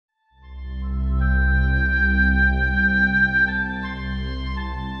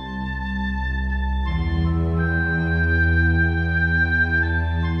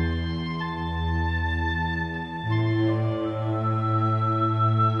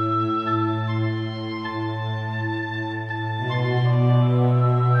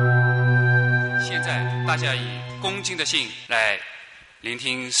大家以恭敬的心来聆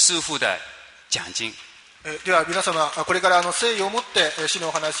听师父的讲经。では皆様、これから誠意を持って師の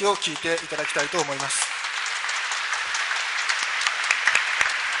お話を聞いていただきたいと思います。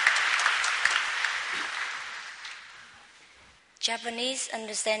Japanese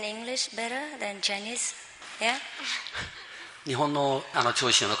understand English better than Chinese? Yeah? 日本の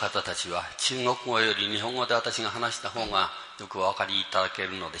聴衆の方たちは中国語より日本語で私が話した方がよくお分かりいただけ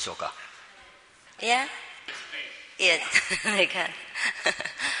るのでしょうか。 Yeah? Yes, they can.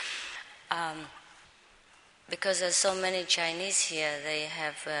 Because there's so many Chinese here, they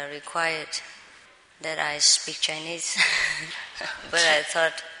have required that I speak Chinese. But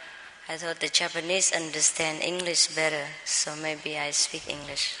I thought the Japanese understand English better, so maybe I speak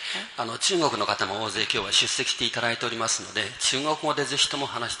English. 中国の方も大勢今日は出席していただいておりますので、中国語でぜひとも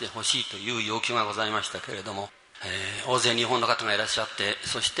話してほしいという要求がございましたけれども、大勢日本の方がいらっしゃって、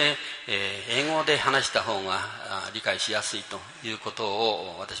そして、英語で話した方が理解しやすいということ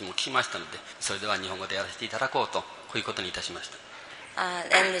を私も聞きましたので、それでは日本語でやらせていただこうと、こういうことにいたしました。And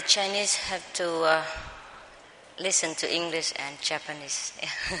the Chinese have to、listen to English and Japanese.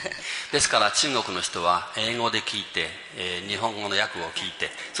 ですから中国の人は英語で聞いて、日本語の訳を聞いて、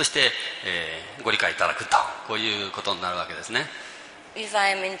そして、ご理解いただくと、こういうことになるわけですね。If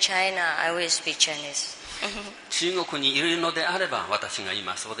I'm in China, I will speak Chinese. 中国にいるのであれば、私が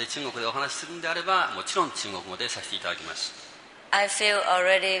今そこで中国でお話しするのであれば、もちろん中国語でさせていただきます。I feel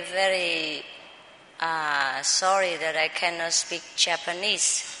already very、sorry that I cannot speak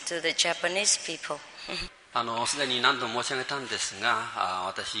Japanese to the Japanese people. すでに何度も申し上げたんですが、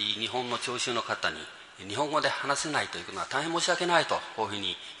私日本の聴衆の方に日本語で話せないというのは大変申し訳ないと、こういうふう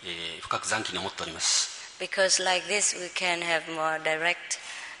に、深く残機に思っております。 Because like this we can have more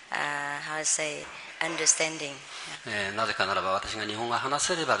direct、how to say、understanding. なぜかならば、私が日本語を話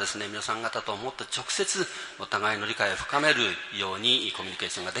せればですね、皆さん方ともっと直接お互いの理解を深めるようにコミュニケー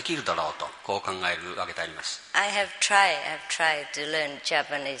ションができるだろうと、こう考えるわけであります。 I've tried to learn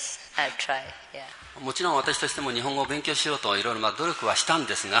Japanese. I've tried, yeah. もちろん私としても日本語を勉強しようといろいろ努力はしたん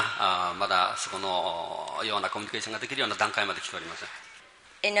ですが、まだそこのようなコミュニケーションができるような段階まで来ておりません。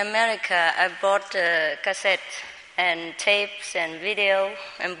 In America, I bought、cassette and tapes and video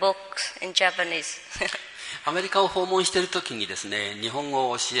and books in Japanese. アメリカを訪問している時にですね、日本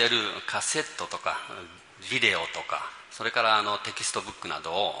語を教えるカセットとかビデオとか、それからテキストブックな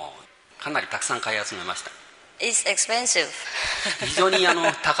どをかなりたくさん買い集めました。 It's expensive. 非常に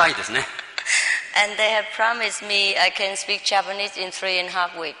高いですね。And they have promised me I can speak Japanese in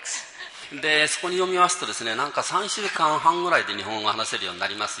 3.5 weeks. でそこに読みますとですね、なんか3週間半ぐらいで日本語が話せるようにな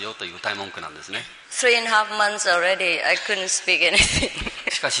りますよという歌い文句なんですね。 3.5 months already, I couldn't speak anything.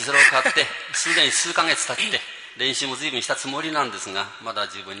 しかしそれを買ってすでに数ヶ月経って練習も随分したつもりなんですが、まだ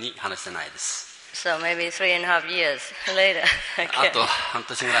十分に話してないです。 So maybe 3.5 years later, I あ can. と半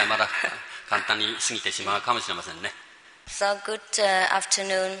年ぐらいまだ簡単に過ぎてしまうかもしれませんね。 So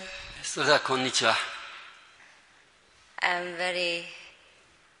good、afternoon. それではこんにちは。 I'm very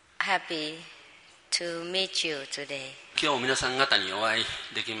happy to meet you today. 今日皆さん方にお会い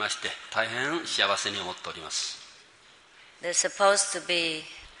できまして大変幸せに思っております。 They're supposed to be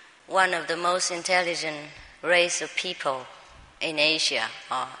one of the most intelligent race of people in Asia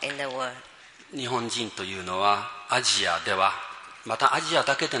or in the world. 日本人というのはアジアでは、またアジア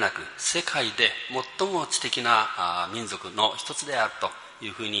だけでなく世界で最も知的な民族の一つであるとい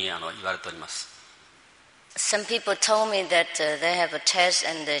うふうに言われております。 Some people told me that、they have a test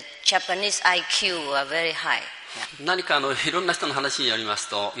and the Japanese IQ are very high. 何かいろんな人の話によります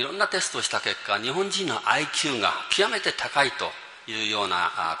と、いろんなテストをした結果、日本人の IQ が極めて高いというよう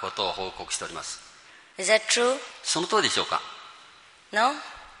なことを報告しております。 Is that true? その通りでしょうか。 No?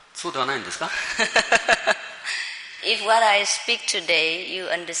 そうではないんですか。If what I speak today you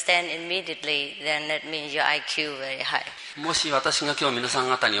understand immediately, then that means your IQ very high. もし私が今日皆さん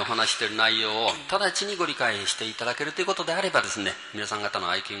方にお話している内容を直ちにご理解していただけるということであればですね、皆さん方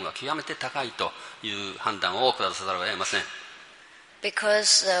の IQ は極めて高いという判断を下さざるを得ません。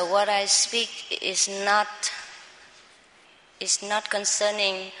 Because、what I speak is not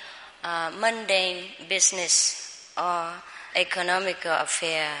concerning、mundane business or economical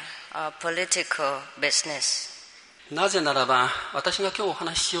affair or political business. なぜならば、私が今日お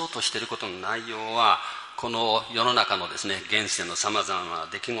話ししようとしていることの内容は、この世の中のですね、現世のさまざまな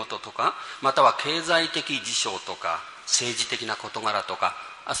出来事とか、または経済的事象とか、政治的な事柄とか、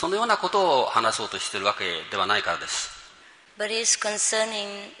そのようなことを話そうとしているわけではないからです。But it's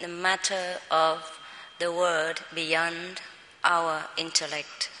concerning the matter of the world beyond our intellect.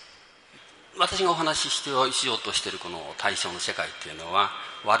 私がお話ししようとしているこの対象の世界っていうのは、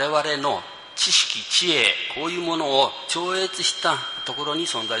我々の知識、知恵、こういうものを超越したところに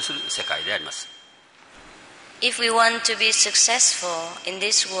存在する世界であります。If we want to be successful in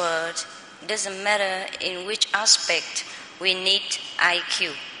this world, it doesn't matter in which aspect we need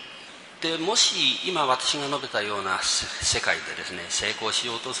IQ. でもし今私が述べたような世界でですね、成功し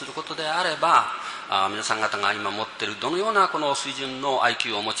ようとすることであれば、皆さん方が今持っているどのようなこの水準の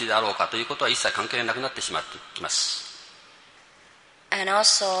IQ をお持ちであろうかということは一切関係なくなってしまってきます。And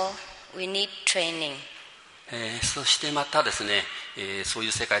also, we need training. そしてまたですね、そうい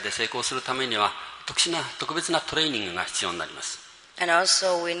う世界で成功するためには特別なトレーニングが必要になります。And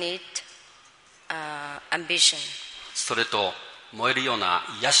also, we need ambition. それと燃えるような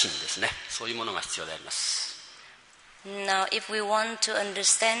野心ですね、そういうものが必要であります。Now, if we want to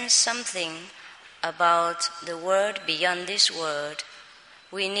understand something about the world beyond this world,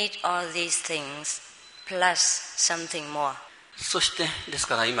 we need all these things plus something more. そしてです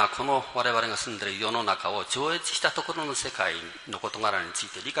から今この我々が住んでいる世の中を超越したところの世界の事柄につい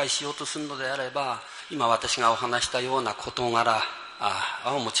て理解しようとするのであれば、今私がお話したような事柄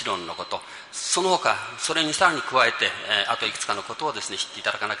はもちろんのこと、その他それにさらに加えて、あといくつかのことをですね知ってい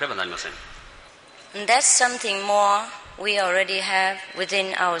ただかなければなりません。And that's something more we already have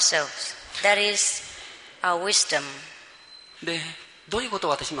within ourselves. That is our wisdom. でどういうこと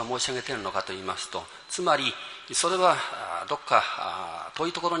を私今申し上げているのかと言いますと、つまりそれはどっか遠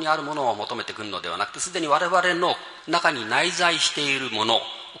いところにあるものを求めてくるのではなくて、すでに我々の中に内在しているもの、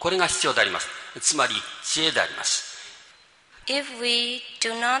これが必要であります。つまり知恵であります。If we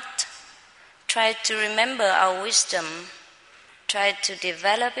do not try to remember our wisdom, try to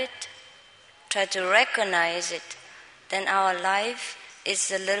develop it, try to recognize it, then our life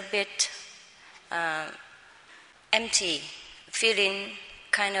is a little bit empty, feeling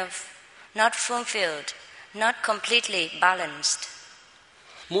kind of not fulfilled, not completely balanced.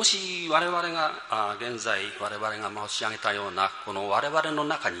 もし我々が現在我々が申し上げたようなこの我々の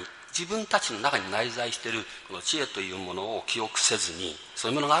中に、自分たちの中に内在しているこの知恵というものを記憶せずに、そ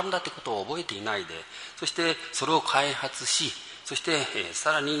ういうものがあるんだということを覚えていないで、そしてそれを開発し、そして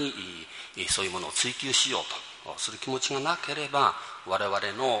さらにそういうものを追求しようとする気持ちがなければ、我々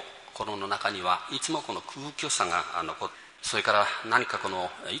の心の中にはいつもこの空虚さが残って、それから何かこの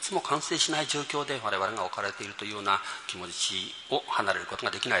いつも完成しない状況で我々が置かれているというような気持ちを離れること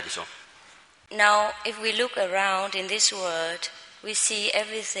ができないでしょう。Now, if we look around in this world, we see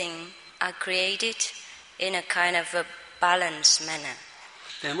everything are created in a kind of a balanced manner.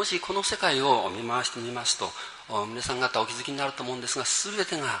 でもしこの世界を見回してみますと、皆さん方お気づきになると思うんですが、全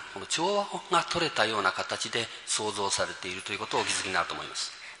てがこの調和が取れたような形で創造されているということをお気づきになると思いま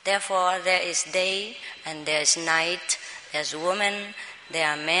す。Therefore, there is day and there is night, there's women, there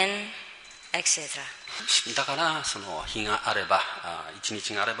are men, etc. だからその日があれば一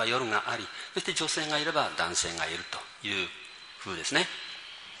日があれば夜があり、そして女性がいれば男性がいるという風ですね。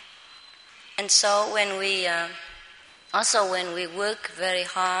And so when we work very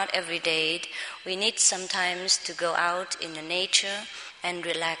hard every day, we need sometimes to go out in the nature and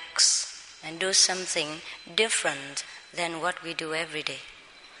relax and do something different than what we do every day.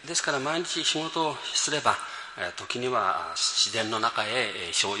 ですから毎日仕事をすれば、時には自然の中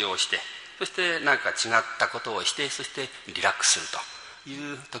へ商用して、そして何か違ったことをして、そしてリラックスすると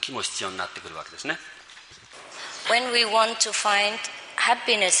いう時も必要になってくるわけですね。When we want to find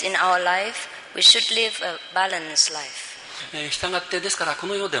happiness in our life, we should live a balanced life. したがってですからこ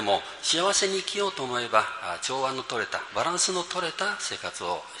の世でも幸せに生きようと思えば調和の取れたバランスの取れた生活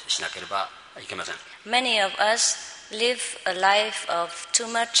をしなければいけません。 Many of us live a life of too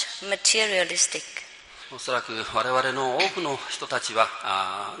much materialistic. おそらく我々の多くの人たち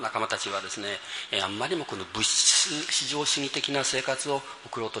は仲間たちはですね、あんまりもこの物質至上主義的な生活を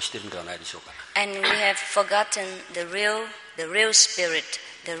送ろうとしているのではないでしょうか。 And we have forgotten the real spirit,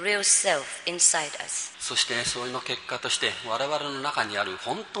 the real self inside us. そしてその結果として我々の中にある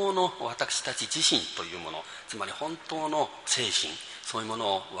本当の私たち自身というもの、つまり本当の精神、そういうも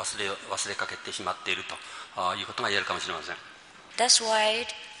のを忘れかけてしまっているということが言えるかもしれません。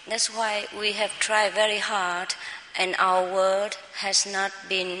 That's why we have tried very hard and our world has not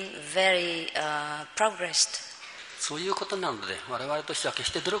been very progressed. そういうことなので我々としては決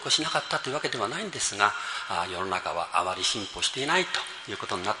して努力をしなかったというわけではないんですが、世の中はあまり進歩していないというこ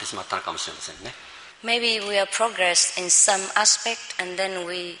とになってしまったのかもしれませんね。 Maybe we are progressed in some aspect and then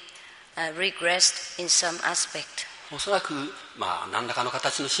we regressed in some aspect. おそらく、何らかの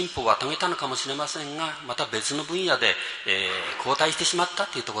形の進歩は遂げたのかもしれませんが、また別の分野で、後退してしまった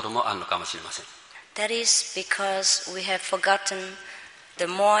というところもあるのかもしれません。 That is because we have forgotten the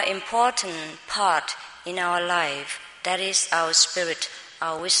more important part in our life, that is our spirit,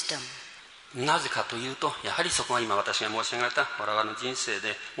 our wisdom. なぜかというと、やはりそこが今私が申し上げた我々の人生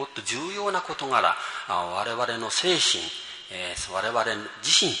でもっと重要な事柄、我々の精神、我々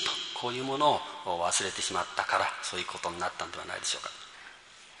自身とこういうものを忘れてしまったから、そういうことになったのではないでしょうか。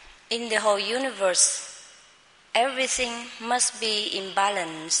In the whole universe, everything must be in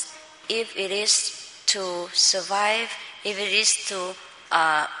balance if it is to survive, if it is to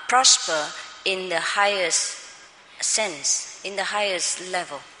prosper in the highest sense, in the highest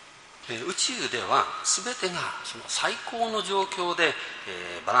level. 宇宙では全てがその最高の状況で、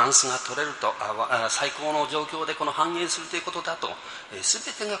バランスが取れると、最高の状況でこの反映するということだと、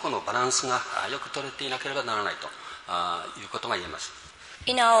全てがこのバランスがよく取れていなければならないということが言えます。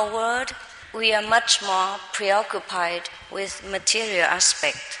In our world, we are much more preoccupied with material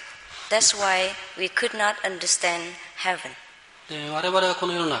aspect. That's why we could not understand heaven. 我々はこ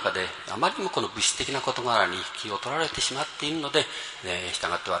の世の中であまりにもこの物質的な事柄に気を取られてしまっているので、した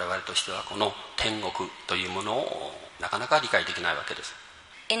がって我々としてはこの天国というものをなかなか理解できないわけです。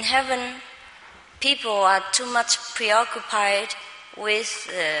In heaven, people are too much preoccupied with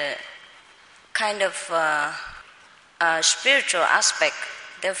kind of spiritual aspect.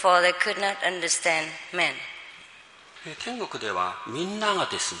 Therefore, they could not understand men. 天国ではみんなが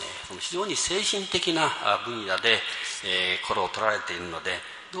ですね、その非常に精神的な分野で、心を取られているので、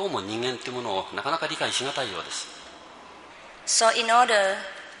どうも人間というものをなかなか理解しがたいようです。So in order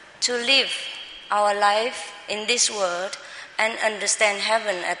to live our life in this world and understand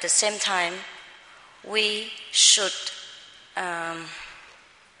heaven at the same time, we should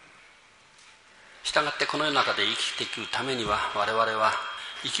したがってこの世の中で生きていくためには、我々は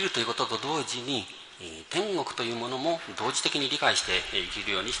生きるということと同時に天国というものも同時的に理解して生き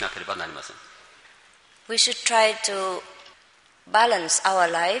るようにしなければなりません。We should try to balance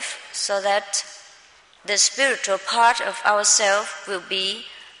our life so that the spiritual part of ourselves will be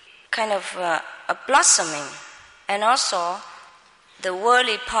kind of a blossoming, and also the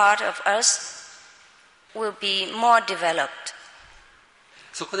worldly part of us will be more developed.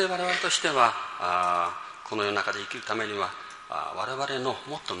 そこで我々としてはこの世の中で生きるためには、我々の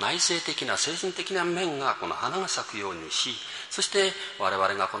もっと内省的な精神的な面がこの花が咲くようにし、そして我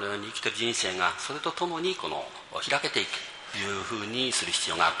々がこの世に生きている人生がそれとともにこの開けていくというふうにする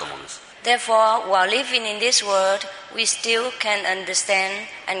必要があると思うんです。Therefore, while living in this world, we still can understand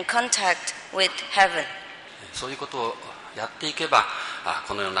and contact with heaven. そういうことをやっていけば、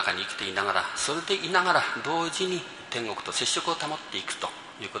この世の中に生きていながら、それでいながら同時に天国と接触を保っていくと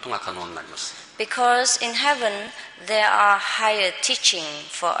いうことが可能になります。Because in heaven there are higher teaching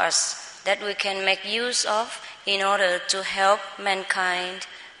for us that we can make use of in order to help mankind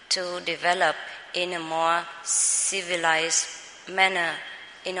to develop in a more civilized manner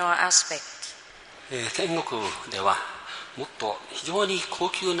in our aspect. 天国ではもっと非常に高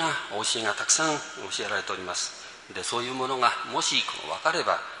級な教えがたくさん教えられております。で、そういうものがもし分かれ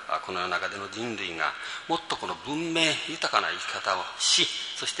ば、この世の中での人類がもっとこの文明豊かな生き方をし、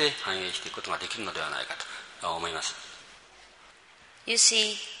そして繁栄していくことができるのではないかと思います。You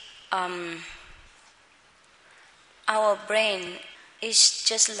see, our brain is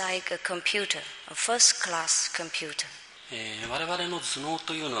just like a computer, a first-class computer. 我々の頭脳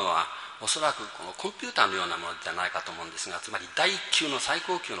というのはおそらくこのコンピューターのようなものじゃないかと思うんですが、つまり第一級の最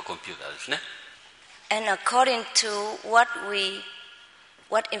高級のコンピューターですね。And according to what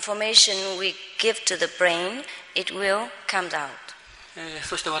information we give to the brain, it will come out.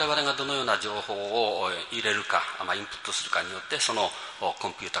 そして我々がどのような情報を入れるか、インプットするかによってそのコ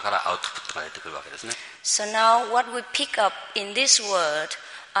ンピューターからアウトプットが出てくるわけですね。So now what we pick up in this world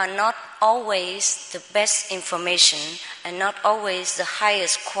are not always the best information and not always the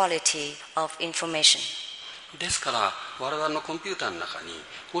highest quality of information. ですから我々のコンピューターの中に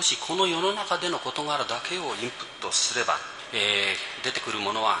もしこの世の中での事柄だけをインプットすれば、出てくる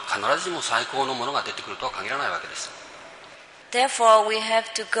ものは必ずしも最高のものが出てくるとは限らないわけです。Therefore, we have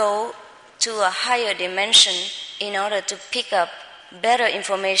to go to a higher dimension in order to pick up better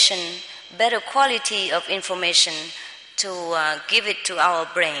information, better quality of information to give it to our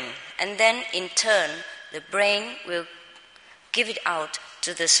brain. And then in turn, the brain will give it out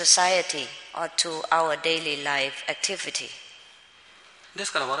to the society or to our daily life activity. で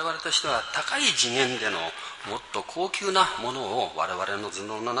すから我々としては高い次元でのもっと高級なものを我々の頭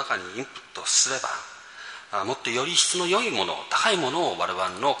脳の中にインプットすれば、もっとより質の良いもの、高いものを我々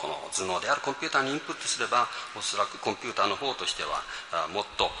のこの頭脳であるコンピューターにインプットすれば、おそらくコンピューターの方としてはもっ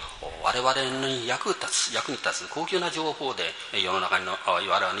と我々に役に立つ高級な情報で世の中の我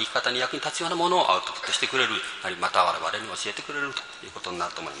々の生き方に役に立つようなものをアウトプットしてくれる、また我々に教えてくれるということにな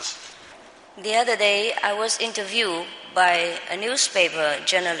ると思います。The other day I was interviewed by a newspaper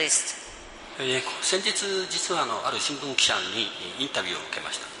journalist. 先日実はある新聞記者にインタビューを受け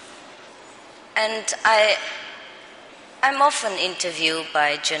ました。And I'm often interviewed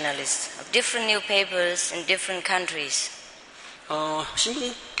by journalists of different newspapers in different countries. 新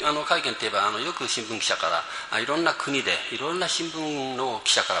聞会見といえばよく新聞記者からいろんな国でいろんな新聞の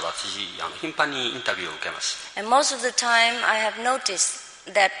記者から私頻繁にインタビューを受けます。And most of the time I have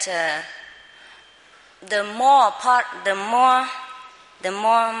noticed that the more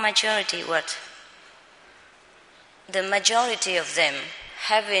majority the majority of them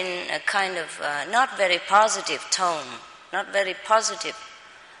having a kind of not very positive tone, not very positive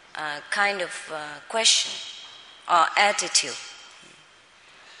kind of question or attitude.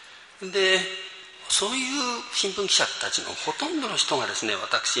 でそういう新聞記者たちのほとんどの人がですね、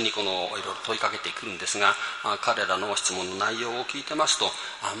私にいろいろ問いかけてくるんですが、彼らの質問の内容を聞いてますと、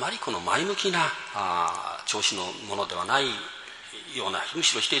あまり前向きな調子のものではないような、む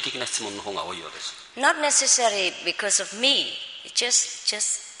しろ否定的な質問の方が多いようです。Not necessarily because of me,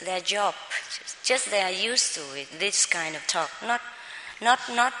 just their job, just they are used to it, this kind of talk. Not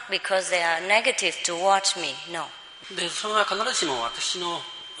because they are negative towards me, no. でそれは必ずしも私の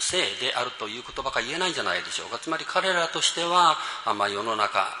せいであるということばかり言えないんじゃないでしょうか。つまり彼らとしては世の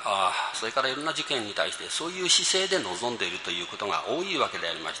中それからいろんな事件に対してそういう姿勢で臨んでいるということが多いわけで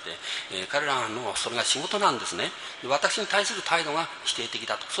ありまして、彼らのそれが仕事なんですね。私に対する態度が否定的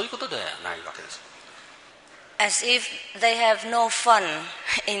だと、そういうことではないわけです。As if they have no fun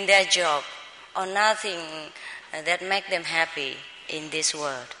in their job or nothing that make them happy in this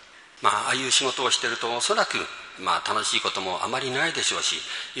world. ああいう仕事をしているとおそらく楽しいこともあまりないでしょうし、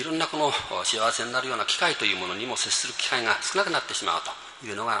いろんな幸せになるような機会というものにも接する機会が少なくなってしまうと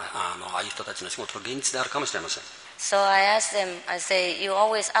いうのがああいう人たちの仕事の現実であるかもしれません。So I ask them, I say, you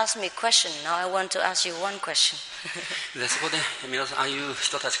always ask me a question, now I want to ask you one question. でそこで皆さんああいう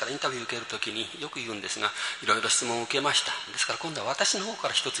人たちからインタビューを受けるときによく言うんですが、いろいろ質問を受けました。ですから今度は私の方か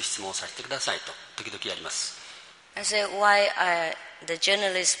ら一つ質問をさせてくださいと時々やります。I say, why the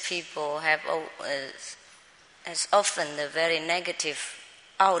journalist people have as often a very negative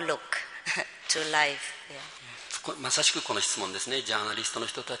outlook to life. Yeah. まさしくこの質問ですね。ジャーナリストの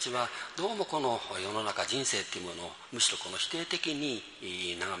人たちはどうもこの世の中人生というものをむしろ否定的に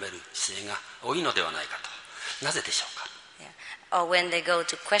眺める姿勢が多いのではないかと。なぜでしょうか。Yeah. Or when they go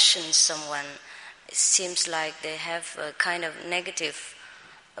to question someone, it seems like they have a kind of negative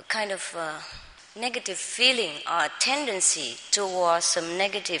feeling or tendency towards some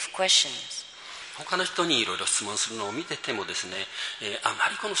negative questions. 他の人にいろいろ質問するのを見ててもですね、あま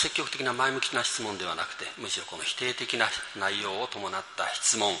り積極的な前向きな質問ではなくて、むしろ否定的な内容を伴った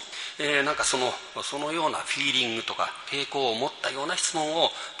質問、なんかそのようなフィーリングとか傾向を持ったような質問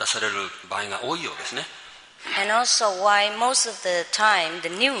を出される場合が多いようですね。And also why most of the time the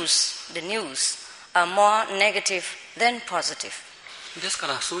news are more negative than positive. ですか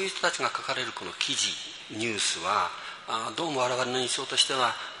らそういう人たちが書かれるこの記事ニュースはどうも我々の印象として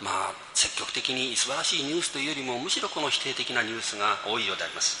は、積極的に素晴らしいニュースというよりもむしろ否定的なニュースが多いようであ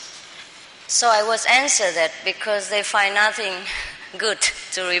ります。So I was answered that because they find nothing good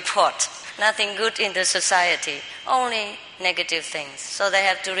to report, nothing good in the society, only negative things. So they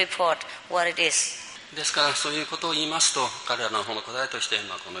have to report what it is. ですからそういうことを言いますと、彼らの方の答えとして、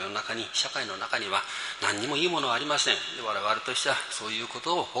この世の中に社会の中には何にもいいものはありません。で我々としてはそういうこ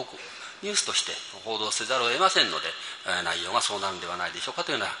とをニュースとして報道せざるを得ませんので、内容がそうなるんではないでしょうか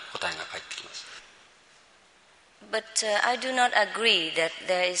というような答えが返ってきます。But I do not agree that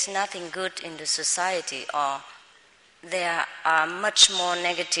there is nothing good in the society or there are much more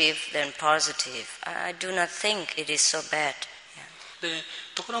negative than positive. I do not think it is so bad. で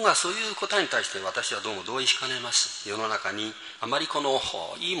ところがそういう答えに対して私はどうも同意しかねます。世の中にあまり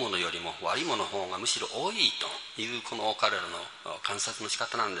いいものよりも悪いものの方がむしろ多いという彼らの観察の仕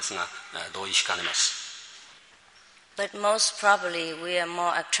方なんですが、同意しかねます。But most probably we are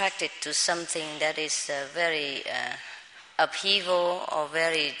more attracted to something that is very upheaval or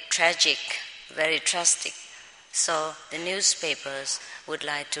very tragic, very drastic. So the newspapers would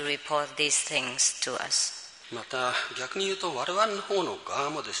like to report these things to us.また逆に言うと我々の方の側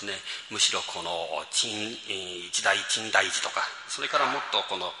もですね、むしろ一大鎮大事とか、それからもっと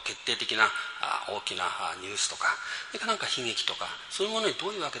決定的な大きなニュースとか、それからなんか悲劇とか、そういうものにど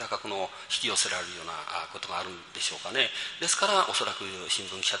ういうわけだか引き寄せられるようなことがあるんでしょうかね。ですからおそらく新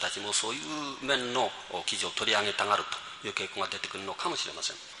聞記者たちもそういう面の記事を取り上げたがるという傾向が出てくるのかもしれま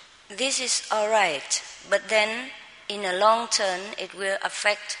せん。 This is all right, but then in a long term it will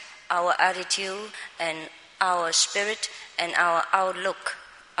affect our attitude and our spirit and our outlook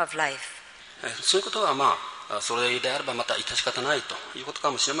of life. そういうことはそれであればまた致し方ないということ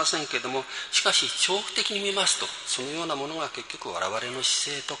かもしれませんけれども、しかし長期的に見ますと、そのようなものが結局我々の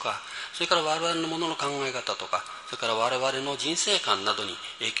姿勢とか、それから我々のものの考え方とか、それから我々の人生観などに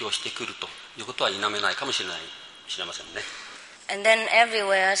影響してくるということは否めないかもしれませんね。And then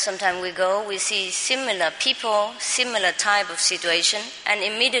everywhere, sometimes we go, we see similar people, similar type of situation, and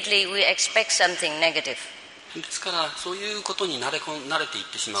immediately we expect something negative. ですからそういうことに慣れていっ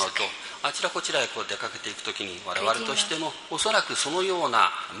てしまうと、あちらこちらへ出かけていくときに我々としてもおそらくそのような、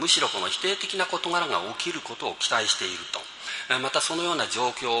むしろこの否定的な事柄が起きることを期待していると、またそのような状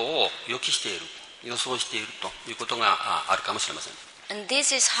況を予期している、予想しているということがあるかもしれません。And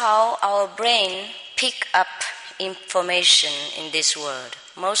this is how our brain pick up information in this world,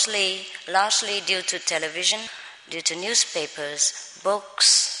 largely due to television, due to newspapers,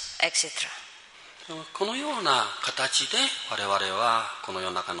 books, etc. このような形で我々はこの世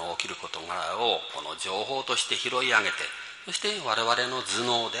の中の起きる事柄をこの情報として拾い上げて、そして我々の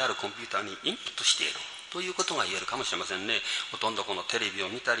頭脳であるコンピューターにインプットしているということが言えるかもしれませんね。ほとんどこのテレビを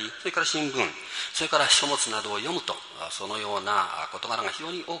見たり、それから新聞、それから書物などを読むと、そのような事柄が非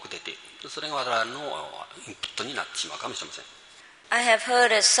常に多く出ている。それが我々のインプットになってしまうかもしれません。I have heard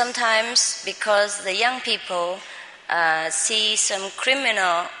that sometimes because the young people see some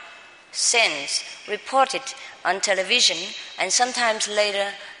criminal sins reported on television, and sometimes later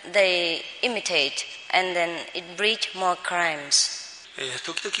they imitate, and then it breeds more crimes.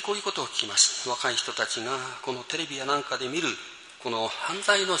 時々こういうことを聞きます。若い人たちがこのテレビやなんかで見るこの犯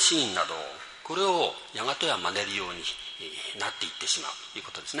罪のシーンなど、これをやがては真似るようになっていってしまうという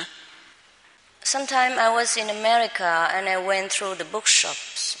ことですね。Sometime I was in America and I went through the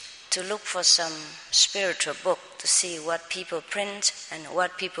bookshops to look for some spiritual book to see what people print and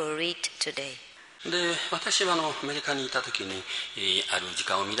what people read today. で、私はアメリカにいた時に、ある時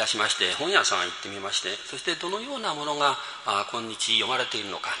間を見出しまして本屋さんへ行ってみまして、そしてどのようなものが今日読まれている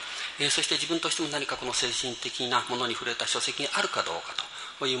のか、そして自分としても何かこの精神的なものに触れた書籍があるかどうか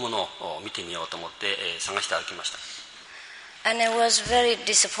というものを見てみようと思って、探して歩きました。And I was very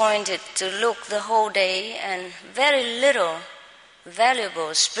disappointed to look the whole day and very little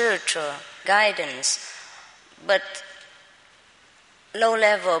valuable spiritual guidance, but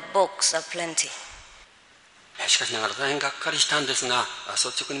low-level books are plenty. しかしながら大変がっかりしたんですが、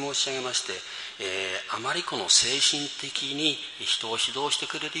率直に申し上げまして、あまりこの精神的に人を指導して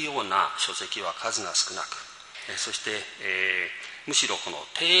くれるような書籍は数が少なく、そして、むしろこの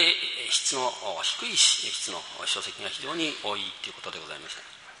低質の低い質の書籍が非常に多いということでございました。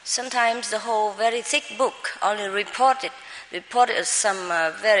Sometimes the whole very thick book only reported some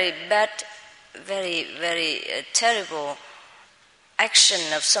very bad, very terrible action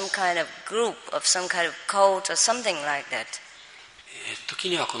of some kind of group, of some kind of cult or something like that. 時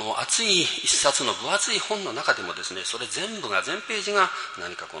にはこの厚い一冊の分厚い本の中でもですね、それ全ページが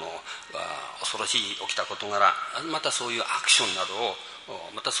何かこの恐ろしい起きた事柄、またそういうアクションなどを、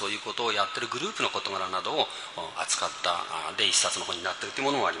またそういうことをやっているグループの事柄などを扱ったで一冊の本になっているという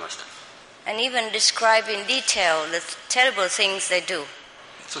ものもありました。And even describe in detail the terrible things they do.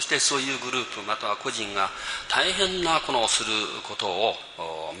 そしてそういうグループまたは個人が大変なこのすることを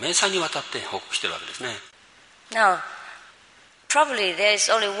明細にわたって報告しているわけですね。Now, probably there is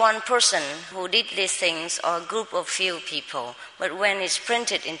only one person who did these things or a group of few people, but when it's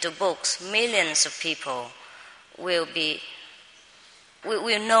printed into books, millions of people will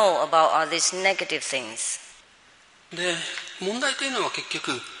know about all these negative things. で、問題というのは結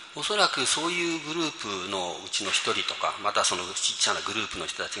局おそらくそういうグループのうちの一人とか、またそのちっちゃなグループの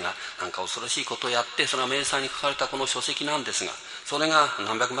人たちが何か恐ろしいことをやって、それは明細に書かれたこの書籍なんですが、それが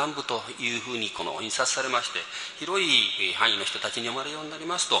何百万部というふうにこの印刷されまして、広い範囲の人たちに読まれるようになり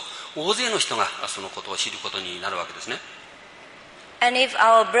ますと、大勢の人がそのことを知ることになるわけですね。And if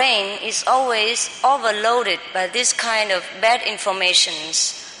our brain is always overloaded by this kind of bad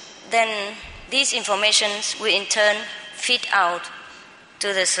informations, then these informations will in turn feed out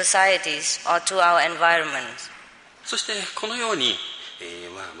to the societies or to our environment. そしてこのように、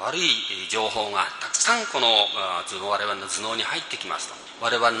悪い情報がたくさんこの我々の頭脳に入ってきますと、我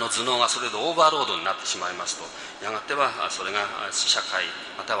々の頭脳がそれでオーバーロードになってしまいますと、やがてはそれが社会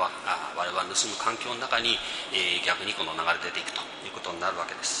または我々の住む環境の中に、逆にこの流れ出ていくということになるわ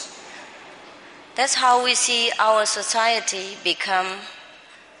けです。That's how we see our society become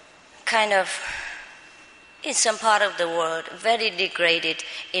kind of, in some part of the world, very degraded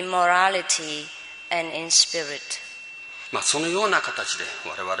in morality and in spirit. そのような形で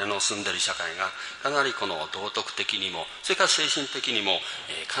我々の住んでいる社会がかなりこの道徳的にも、それから精神的にも、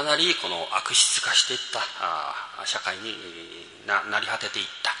かなりこの悪質化していった社会になり果てていっ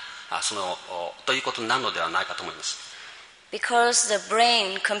ということになるのではないかと思います。Because the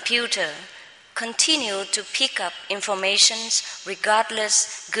brain computer continue to pick up informations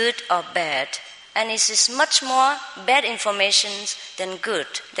regardless good or bad, and it is much more bad informations than good.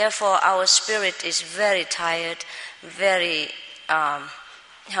 Therefore, our spirit is very tired, very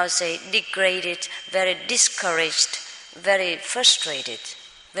degraded, very discouraged, very frustrated,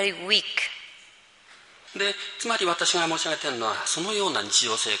 very weak. で、つまり私が申し上げているのは、そのような日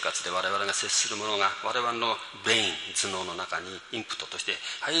常生活で我々が接するものが我々のブレイン、頭脳の中にインプットとして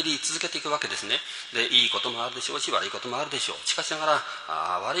入り続けていくわけですね。で、いいこともあるでしょうし、悪いこともあるでしょう。しかしなが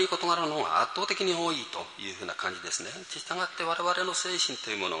ら悪い事柄の方が圧倒的に多いというふうな感じですね。したがって我々の精神と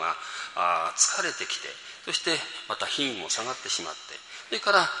いうものが疲れてきて、そしてまた品も下がってしまって、それ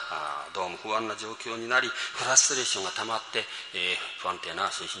からどうも不安な状況になり、フラストレーションが溜まって、不安定な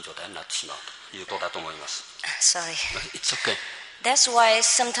精神状態になってしまうということだと思います。Sorry. It's okay. That's why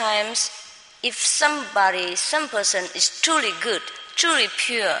sometimes if some person is truly good, truly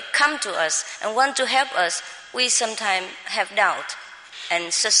pure, come to us and want to help us, we sometimes have doubt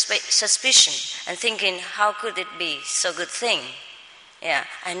and suspicion and thinking, how could it be so good thing? Yeah,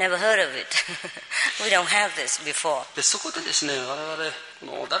 I never heard of it. We don't have this before. で、そこでですね、我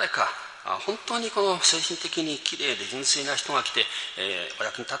々誰か本当にこの精神的にきれいで純粋な人が来て、お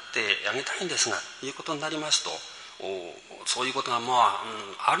役に立ってあげたいんですが、いうことになりますと、そういうことが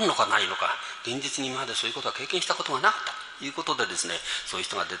あるのかないのか、現実に今までそういうことは経験したことがなかったということでですね、そういう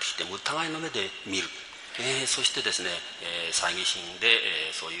人が出てきて疑いの目で見る。そしてですね、猜疑心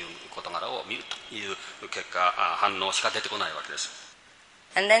で、そういう事柄を見るという結果、反応しか出てこないわけです。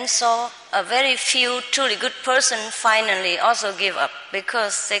And then so a very few truly good person finally also give up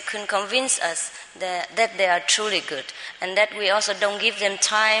because they couldn't convince us that they are truly good, and that we also don't give them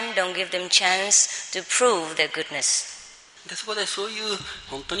time, don't give them chance to prove their goodness. で、そこでそういう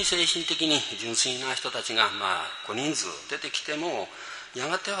本当に精神的に純粋な人たちが小人数出てきても、や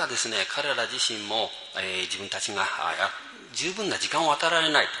がてはですね、彼ら自身も、自分たちが十分な時間を与えられ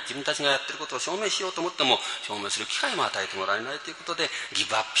ない、自分たちがやっていることを証明しようと思っても証明する機会も与えてもらえないということでギ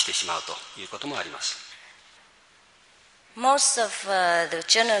ブアップしてしまうということもあります。Most of the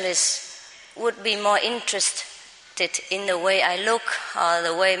journalists would be more interested in the way I look or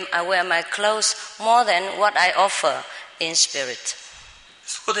the way I wear my clothes more than what I offer in spirit.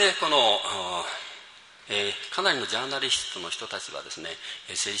 そこでこのかなりのジャーナリストの人たちはですね、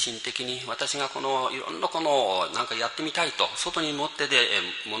精神的に私がこのいろんなこのなんかやってみたいと、外に持ってで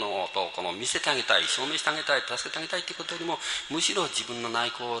ものとこの見せてあげたい、証明してあげたい、助けてあげたいということよりも、むしろ自分の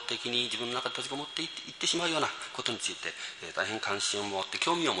内向的に自分の中で閉じこもっていってしまうようなことについて、大変関心を持って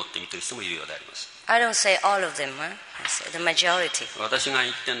興味を持って見ている人もいるようであります。I don't say all of them, I say the majority. 私が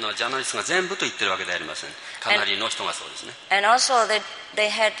言ってるのはジャーナリストが全部と言ってるわけではありません。かなりの人がそうですね。And also they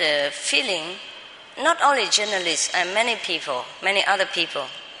had a feeling.Not only journalists and many other people,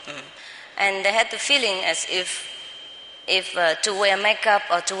 and they had the feeling as if to wear makeup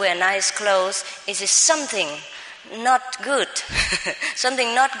or to wear nice clothes is something not good,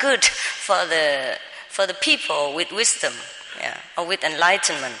 something not good for the people with wisdom, or with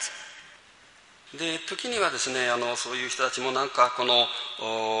enlightenment. で、時にはですね、そういう人たちもなんかこの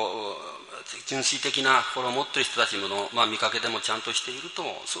純粋的な心を持っている人たちの、見かけでもちゃんとしていると、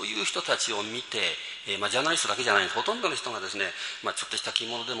そういう人たちを見て、ジャーナリストだけじゃないんです。ほとんどの人がですね、ちょっとした着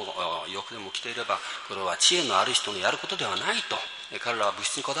物でも洋服でも着ていれば、これは知恵のある人のやることではないと、彼らは物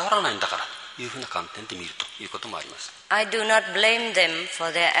質にこだわらないんだからというふうな観点で見るということもあります。I do not blame them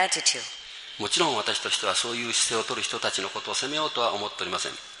for their attitude. もちろん私としてはそういう姿勢を取る人たちのことを責めようとは思っておりませ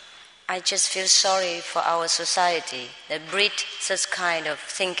ん。I just feel sorry for our society that breed such kind of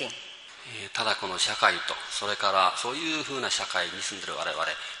thinking.ただこの社会と、それからそういうふうな社会に住んでいる我々、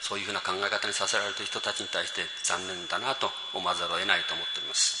そういうふうな考え方にさせられている人たちに対して残念だなと思わざるを得ないと思っており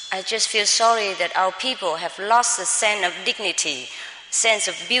ます。I just feel sorry that our people have lost the sense of dignity, sense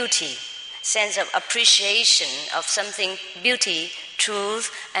of beauty, sense of appreciation of something beauty,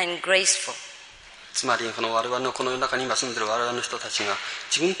 truth, and graceful.つまりこの我々のこの世の中に今住んでいる我々の人たちが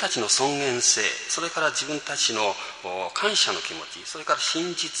自分たちの尊厳性、それから自分たちの感謝の気持ち、それから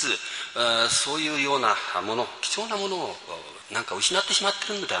真実、そういうようなもの、貴重なものをなんか失ってしまっ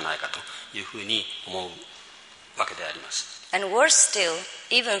ているのではないかというふうに思うわけであります。And worse still,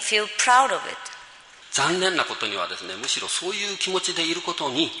 even feel proud of it. 残念なことにはですね、むしろそういう気持ちでいること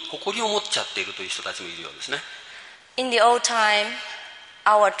に誇りを持っちゃっているという人たちもいるようですね。In the old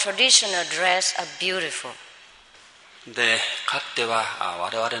time,Our traditional dress are beautiful. で、かつては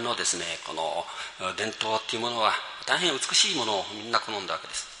我々のですね、この伝統っていうものは大変美しいものをみんな好んだわけ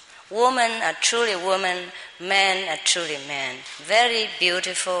です。Women are truly women, men are truly men. Very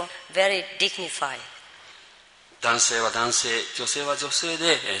beautiful, very dignified. 男性は男性、女性は女性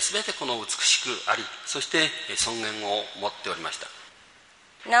で、全てこの美しくあり、そして尊厳を持っておりました。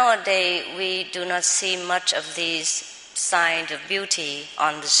Nowadays, we do not see much of these signs of beauty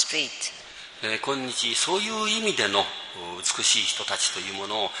on the street. 今日そういう意味での美しい人たちというも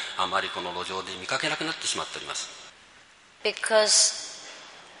のをあまりこの路上で見かけなくなってしまっております。Because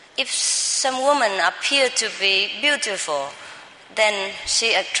if some woman appear to be beautiful, then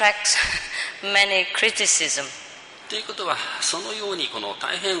she attracts many criticism. ということは、そのようにこの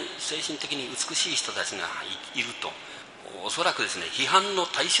大変精神的に美しい人たちがいると、おそらくですね、批判の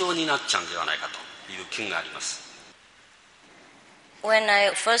対象になっちゃうんではないかという気があります。When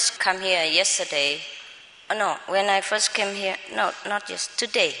I first came here yesterday, when I first came here, not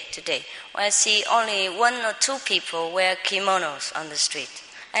today, I see only 1 or 2 people wear kimonos on the street.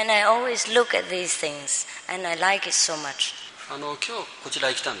 And I always look at these things, and I like it so much. 今日こちら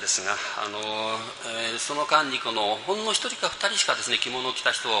へ来たんですが、その間にほんの1人か2人しかですね、着物を着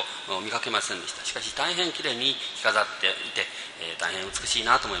た人を見かけませんでした。しかし大変きれいに着飾っていて、大変美しい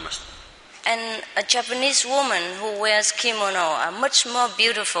なと思いました。And a Japanese woman who wears kimono are much more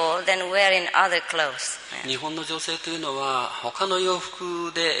beautiful than wearing other clothes. 日本の女性というのは他の洋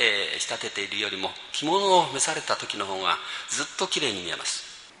服で仕立てているよりも着物を召された時の方がずっときれいに見えま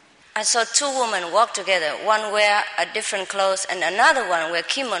す。I saw 2 women walk together. One wear a different clothes and another one wear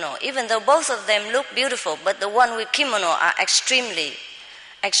kimono. Even though both of them look beautiful, but the one with kimono are extremely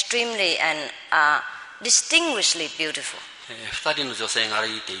and distinguishedly beautiful. 2人の女性が歩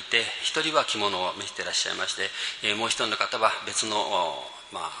いていて、1人は着物を召していらっしゃいまして、もう1人の方は別の、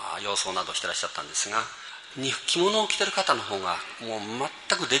洋装などをしていらっしゃったんですが、着物を着ている方の方がもう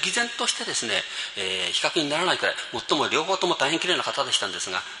全く歴然としてですね、比較にならないくらい、最も両方とも大変きれいな方でしたんです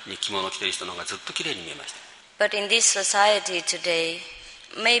が、着物を着ている人の方がずっときれいに見えました。But in this society today,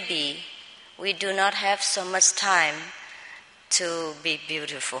 maybe we do not have so much time to be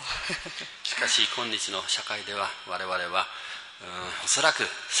beautiful. しかし今日の社会では我々はおそらく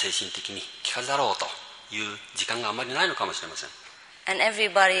精神的に着飾ろうという時間があまりないのかもしれません。And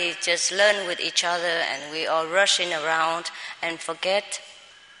everybody just learn with each other, and we all rushing around and forget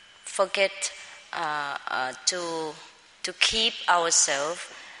to keep ourselves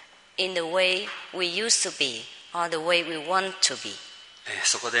in the way we used to be or the way we want to be.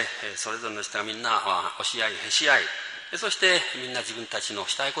 そこでそれぞれの人がみんな押し合いへし合い、そしてみんな自分たちの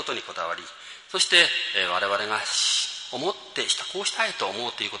したいことにこだわり、そして我々が思ってこうしたいと思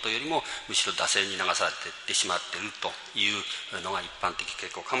うということよりもむしろ惰性に流されていってしまっているというのが一般的傾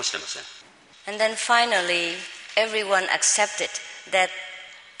向かもしれません。 And then finally, everyone accepted that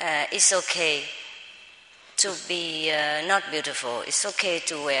it's okay to be not beautiful. It's okay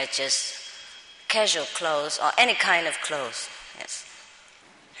to wear just casual clothes or any kind of clothes. Yes.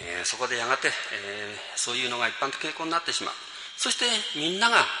 そこでやがて、そういうのが一般的傾向になってしまう。そしてみんな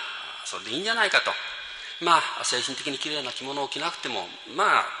がそれでいいんじゃないかと、精神的にきれいな着物を着なくても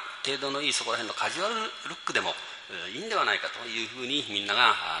程度のいいそこら辺のカジュアルルックでもいいんではないかというふうにみんな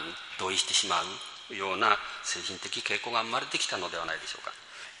が同意してしまうような精神的傾向が生まれてきたのではないでしょうか。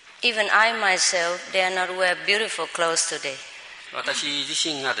 Even I myself dare not wear beautiful clothes today. 私自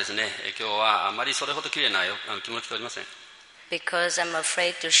身がですね、今日はあまりそれほどきれいな着物を着ておりません。 Because I'm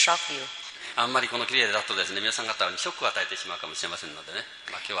afraid to shock you. あんまりこのきれいだとですね、皆さん方にショックを与えてしまうかもしれませんのでね、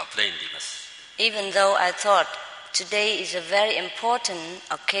今日はプレインで言います。 Even though I thought today is a very important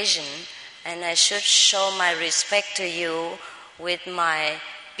occasion and I should show my respect to you with my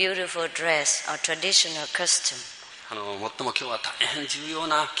beautiful dress or traditional costume. 最も今日は大変重要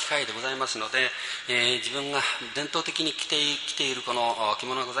な機会でございますので、自分が伝統的に着ているこの着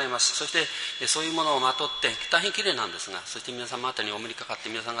物がございます。そしてそういうものをまとって大変きれいなんですが、そして皆様方にお目にかかって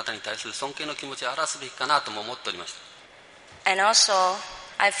皆さん方に対する尊敬の気持ちを表すべきかなとも思っておりました。 And also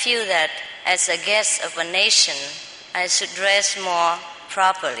I feel that as a guest of a nation I should dress more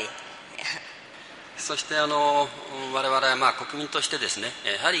properly. そして我々は国民としてですね、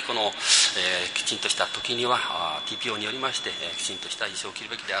やはりこの、きちんとした時にはTPO によりまして、きちんとした衣装を着る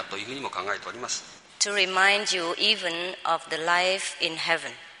べきであるというふうにも考えております。 To remind you even of the life in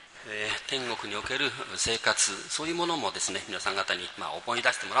heaven. 天国における生活、そういうものもですね、皆さん方に思い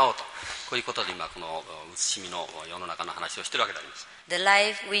出してもらおうと、こういうことで今この写しみの世の中の話をしているわけであります。 The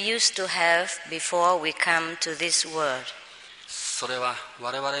life we used to have before we come to this world. それは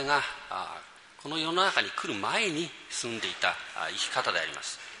我々がこの世の中に来る前に住んでいた生き方でありま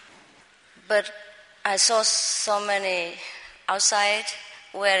す。 But I saw so many outside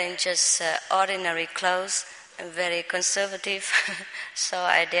wearing just ordinary clothes, very conservative, so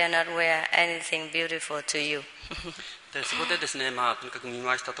I dare not wear anything beautiful to you. でそこでですね、とにかく見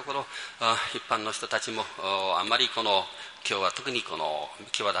回したところ、一般の人たちもあんまり今日は特に際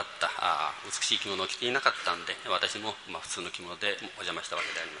立った美しい着物を着ていなかったんで、私も普通の着物でお邪魔したわ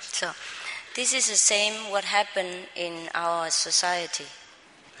けであります。So, this is the same what happened in our society.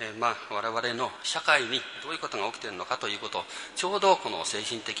 我々の社会にどういうことが起きているのかということをちょうどこの精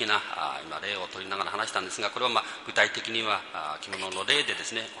神的な今例を取りながら話したんですが、これは具体的には着物の例でで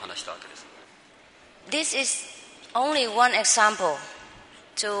すねお話したわけです。This is only one example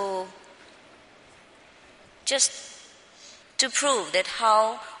to prove that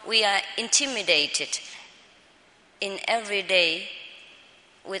how we are intimidated in every day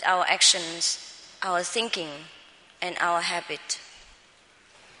with our actions, our thinking, and our habit.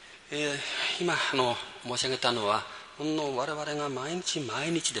 今申し上げたのは我々が毎日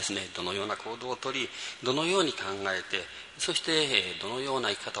毎日ですねどのような行動をとりどのように考えてそしてどのよう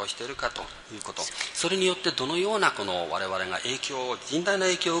な生き方をしているかということ、それによってどのような我々が甚大な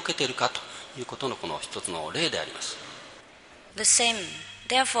影響を受けているかということの一つの例であります。 The same.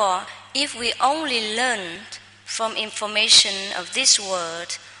 Therefore, if we only learn from information of this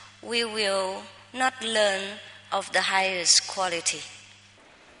world, we will not learn of the highest quality.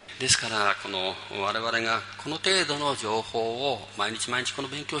 ですから我々がこの程度の情報を毎日毎日この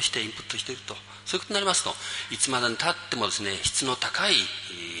勉強してインプットしていると、そういうことになりますといつまでに経ってもですね質の高い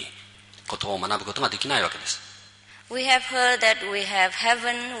ことを学ぶことができないわけです。 We have heard that we have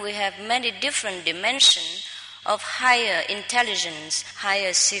heaven, we have many different dimensions of higher intelligence,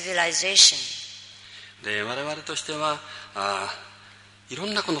 higher civilization. で我々としてはいろ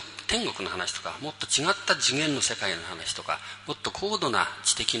んな天国の話とかもっと違った次元の世界の話とかもっと高度な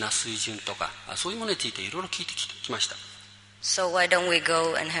知的な水準とかそういうものについていろいろ聞いてきました。 So why don't we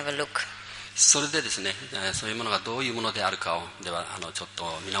go and have a look? それでですねそういうものがどういうものであるかをちょっと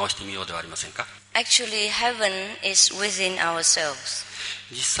見直してみようではありませんか。 Actually, heaven is within ourselves.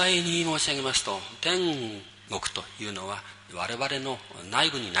 実際に申し上げますと天国というのは我々の内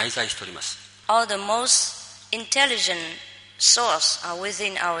部に内在しております。 All the most intelligent source are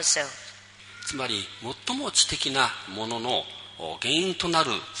within ourselves. つまり最も知的なものの原因とな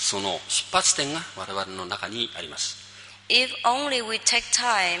るその出発点が我々の中にあります。 If only we take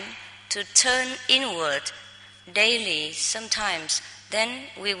time to turn inward daily sometimes, then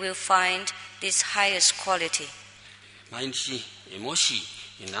we will find this highest quality. 毎日もし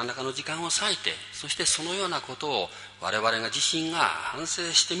何らかの時間を割いてそしてそのようなことを我々が自身が反省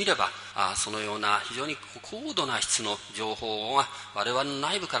してみればそのような非常に高度な質の情報が我々の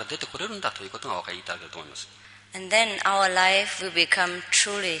内部から出てこれるんだということがお分かりいただけると思います。 And then our life will become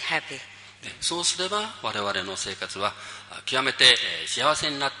truly happy. そうすれば我々の生活は極めて幸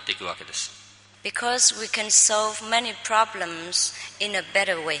せになっていくわけです。 Because we can solve many problems in a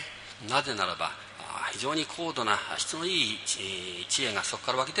better way. なぜならば非常に高度な質のいい知恵がそこ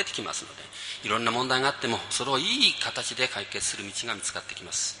から湧き出てきますので、いろんな問題があってもそれをいい形で解決する道が見つかってき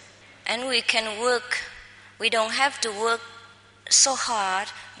ます。 And we can work, we don't have to work so hard,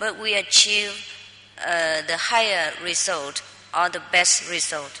 but we achieve the higher result or the best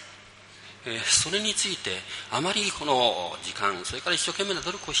result. それについてあまりこの時間それから一生懸命な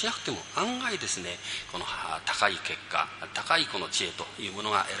努力をしなくても案外ですねこの高い結果高いこの知恵というもの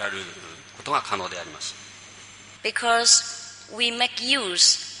が得られることが可能であります。 Because we make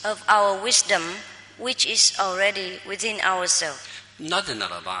use of our wisdom which is already within ourselves. なぜな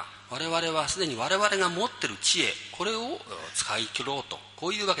らば我々はすでに我々が持っている知恵これを使い切ろうとこ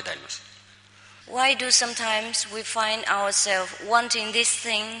ういうわけであります。 Why do sometimes we find ourselves wanting these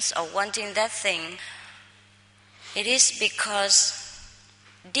things or wanting that thing? It is because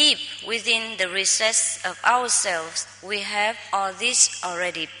deep within the recess of ourselves we have all this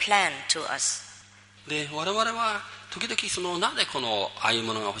already planned to us. で我々は時々なぜああいう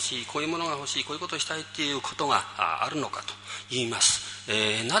ものが欲しいこういうものが欲しいこういうことをしたいっていうことがあるのかと言います。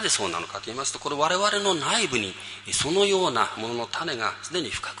なぜそうなのかと言いますとこれ我々の内部にそのようなものの種がすでに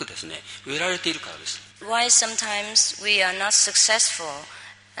深くですね植えられているからです。 Why sometimes we are not successful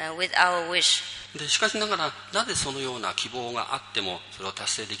with our wish? でしかしながらなぜそのような希望があってもそれを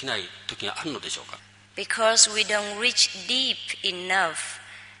達成できない時があるのでしょうか。 Because we don't reach deep enough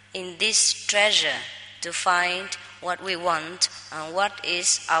in this treasure to find what we want and what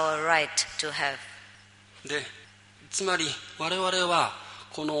is our right to have. でつまり我々は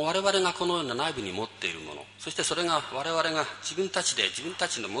我々がこのような内部に持っているものそしてそれが我々が自分たち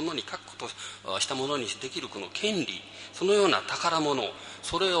のものに確固としたものにできるこの権利そのような宝物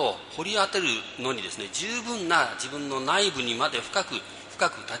それを掘り当てるのにですね十分な自分の内部にまで深く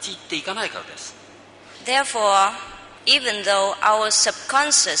立ち入っていかないからです。Therefore, even though our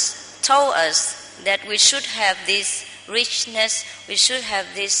subconscious told us that we should have this richness, we should have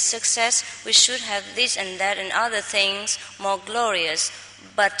this success, we should have this and that and other things more glorious,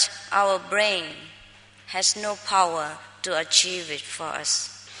 but our brain has no power to achieve it for us.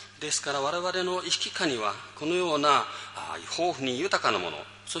 ですから我々の意識下にはこのような豊富に豊かなもの、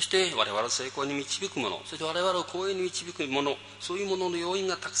そして我々を成功に導くもの、そして我々を光栄に導くもの、そういうものの要因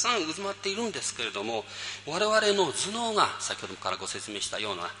がたくさん渦まっているんですけれども、我々の頭脳が先ほどからご説明した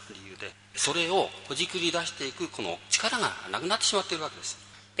ような理由でそれをほじくり出していくこの力がなくなってしまっているわけです。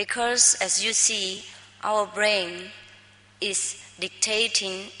 Because as you see, our brain is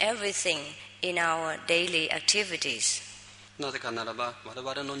dictating everything in our daily activities. なぜかならば我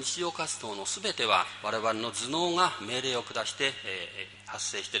々の日常活動のすべては我々の頭脳が命令を下して、発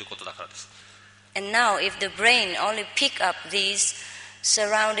生していることだからです。 And now if the brain only pick up these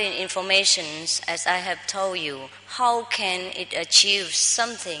surrounding informations as I have told you, how can it achieve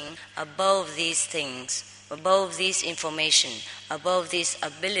something above these things, above this information, above these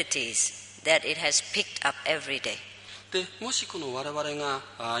abilities that it has picked up every day? でもしこの我々が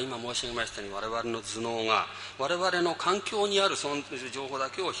今申し上げましたように我々の頭脳が我々の環境にあるその情報だ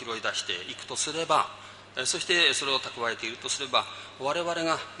けを拾い出していくとすれば、そしてそれを蓄えているとすれば、我々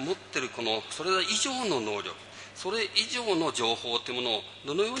が持っているこのそれ以上の能力、それ以上の情報というものを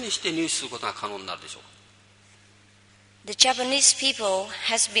どのようにして入手することが可能になるでしょうか。 The Japanese people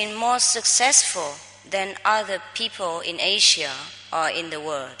has been more successful than other people in Asia or in the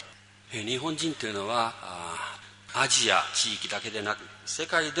world. 日本人というのはアジア地域だけでなく世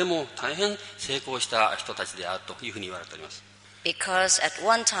界でも大変成功した人たちであるというふうに言われております。 Because at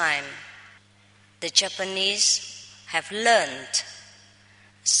one time the Japanese have learned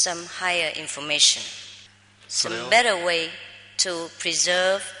some higher information, some better way to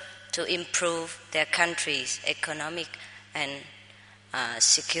preserve, to improve their country's economic and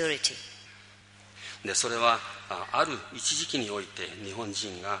security. でそれはある一時期において日本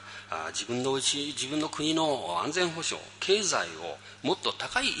人が自分の国の安全保障経済をもっと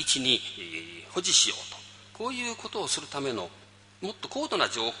高い位置に保持しようと、こういうことをするためのもっと高度な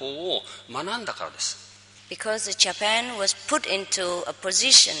情報を学んだからです。 Because Japan was put into a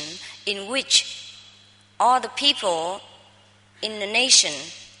position in which all the people in the nation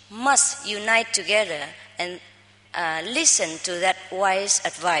must unite together and listen to that wise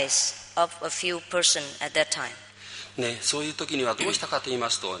advice of a few persons at that time. ね、そういう時にはどうしたかと言いま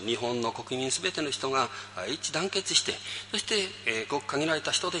すと、日本の国民すべての人が一致団結して、そして、ごく限られ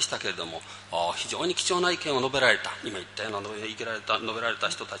た人でしたけれども、非常に貴重な意見を述べられた、今言ったような述べられた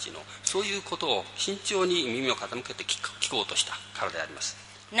人たちのそういうことを慎重に耳を傾けて聞こうとしたからであります。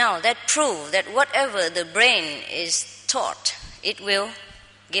 Now that proves that whatever the brain is taught, it will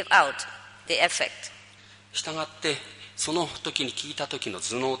give out the effect. したがってその時に聞いた時の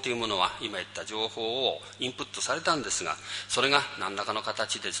頭脳というものは今言った情報をインプットされたんですが、それが何らかの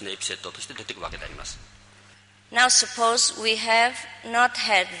形でですねエピセットとして出てくるわけであります。 Now suppose we have not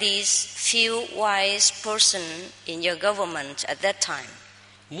had these few wise persons in your government at that time.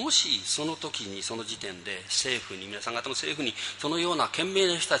 もしその時にその時点で皆さん方の政府にそのような賢明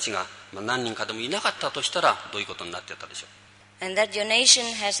な人たちが何人かでもいなかったとしたらどういうことになっていたでしょう。 And that your nation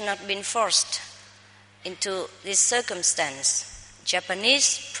has not been forced into this circumstance,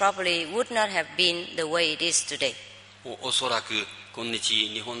 Japanese probably would not have been the way it is today. おそらく今日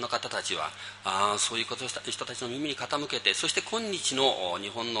日本の方たちはそういうことをした人たちの耳に傾けて、そして今日の日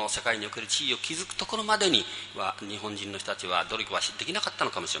本の世界における地位を築くところまでには日本人の人たちは努力はできなかった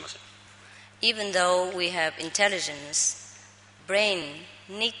のかもしれません。 Even though we have intelligence, brain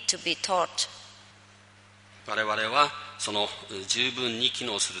need to be taught. 我々はその十分に機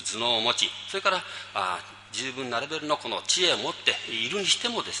能する頭脳を持ち、それから十分なレベルのこの知恵を持っているにして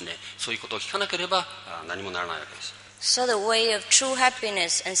もですね、そういうことを聞かなければ何もならないわけです。 So the way of true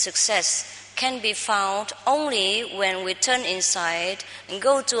happiness and success can be found only when we turn inside and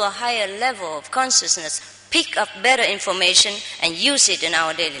go to a higher level of consciousness, pick up better information and use it in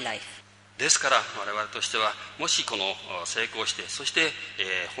our daily life. ですから我々としてはもしこの成功して、そして、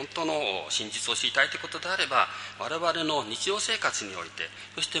本当の真実を知りたいということであれば、我々の日常生活において、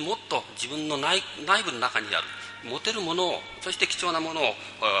そしてもっと自分の内部の中にある持てるものを、そして貴重なものを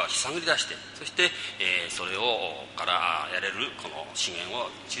探り出して、そして、それをからやれるこの資源を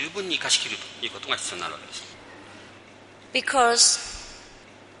十分に生かし切るということが必要になるわけです。 Because,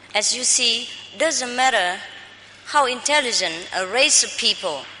 as you see, doesn't matter how intelligent a race of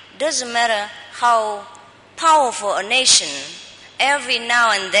people, doesn't matter how powerful a nation, every now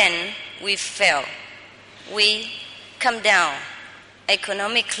and then we fail. We come down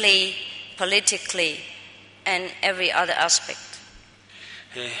economically, politically, and every other aspect.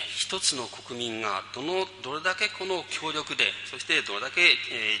 一つの国民がどれだけこの強力で、そしてどれだけ、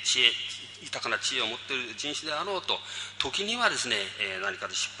豊かな知恵を持っている人種であろうと、時にはですね、何か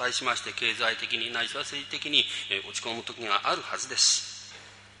で失敗しまして経済的にないしは政治的に、落ち込む時があるはずです。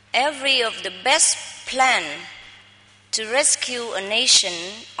Every of the best plan to rescue a nation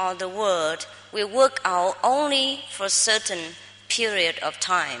or the world will work out only for a certain period of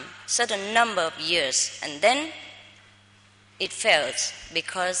time, certain number of years, and then it fails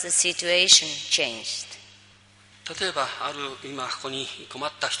because the situation changed. 例えば今ここに困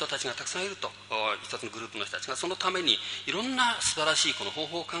った人たちがたくさんいると、一つのグループの人たちがそのためにいろんな素晴らしいこの方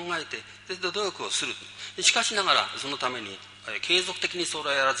法を考えて努力をする。しかしながらそのために継続的にそれ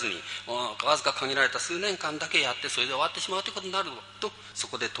をやらずにわずか限られた数年間だけやってそれで終わってしまうということになると、そ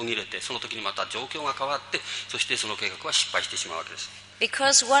こで途切れて、その時にまた状況が変わって、そしてその計画は失敗してしまうわけです。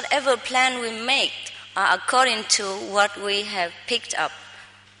 Because whatever plan we make are according to what we have picked up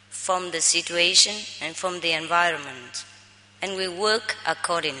from the situation and from the environment, and we work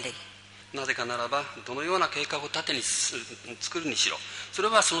accordingly. なぜかならば、どのような計画を縦に作るにしろ、それ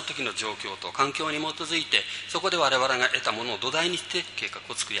はその時の状況と環境に基づいて、そこで我々が得たものを土台にして計画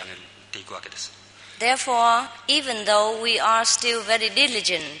を作り上げていくわけです。 Therefore, even though we are still very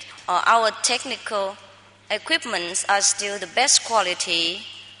diligent, or our technical equipments are still the best quality,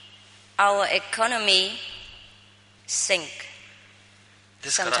 our economy sink. で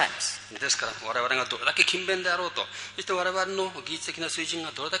すから我々がどれだけ勤勉であろうと、そして我々の技術的な水準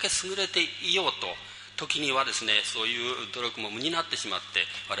がどれだけ優れていようと、時にはですね、そういう努力も無になってしまって、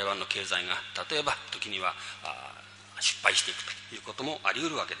我々の経済が例えば時には失敗していくということもあり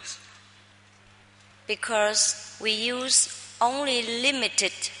得るわけです。 Because we use only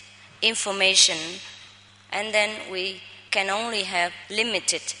limited information, and then we can only have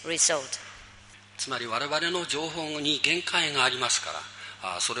limited result. つまり我々の情報に限界がありますから、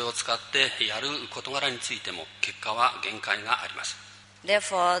それを使ってやる事柄についても結果は限界があります。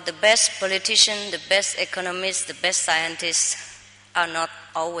 Therefore, the best politician, the best economist, the best scientists are not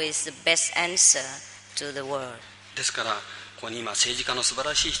always the best answer to the world. ですからここに今政治家の素晴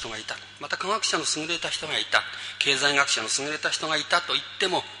らしい人がいた、また科学者の優れた人がいた、経済学者の優れた人がいたと言って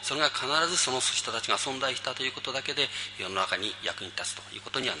も、それが必ずその人たちが存在したということだけで世の中に役に立つという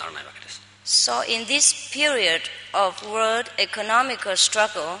ことにはならないわけです。 So in this period of world economical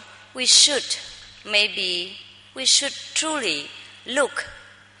struggle, we should truly look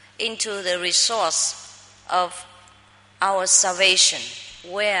into the resource of our salvation.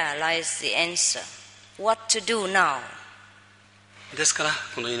 Where lies the answer? What to do now? ですから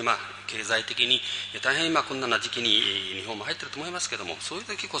この今経済的に大変今困難な時期に日本も入っていると思いますけれども、そういう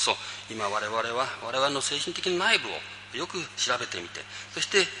時こそ今我々の精神的な内部をよく調べてみて、そし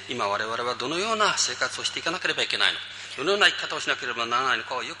て今我々はどのような生活をしていかなければいけないのか、どのような生き方をしなければならないの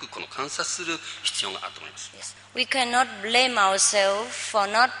かをよくこの観察する必要があると思います。 Yes. We cannot blame ourselves for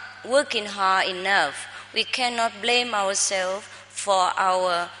not working hard enough. We cannot blame ourselves for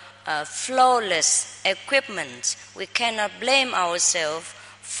our flawless equipment. We cannot blame ourselves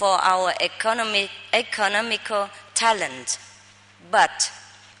for our economical talent. But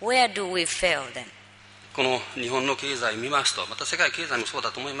where do we fail then? この日本の経済を見ますと、また世界経済もそう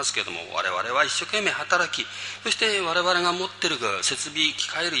だと思いますけれども、我々は一生懸命働き、そして我々が持っている設備機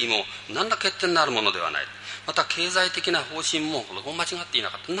械類も何ら欠点のあるものではない。また経済的な方針もどこも間違っていな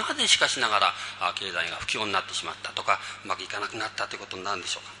かった。なぜしかしながら経済が不況になってしまったとか、うまくいかなくなったということになるんで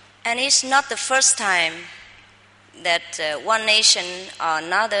しょうか。 And it's not the first time that one nation or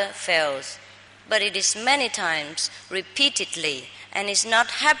another fails, but it is many times, repeatedly, and it's not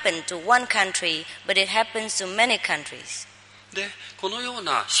happened to one country, but it happens to many countries. で、このよう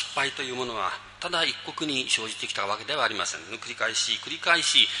な失敗というものはただ一国に生じてきたわけではありません。繰り返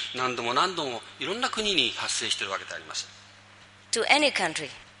し何度もいろんな国に発生しているわけであります。 To any country,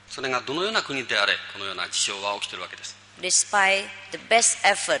 それがどのような国であれ、このような事象は起きているわけです。 despite the best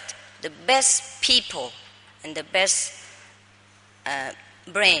effort, the best people, and the best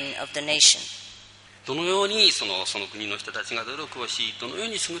brain of the nation. どのようにその国の人たちが努力をし、どのよう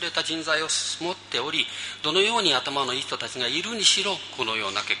に優れた人材を持っており、どのように頭のいい人たちがいるにしろ、このよ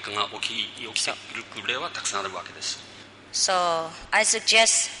うな結果が起きている例はたくさんあるわけです。 So I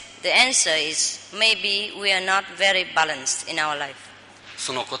suggest the answer is maybe we are not very balanced in our life.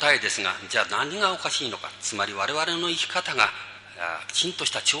 その答えですが、じゃあ何がおかしいのか、つまり我々の生き方がきちんと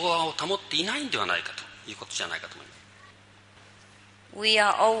した調和を保っていないんではないかということじゃないかと思います。 We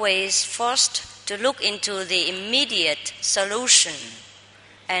are always forced to look into the immediate solution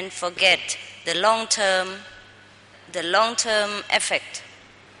and forget the long-term effect.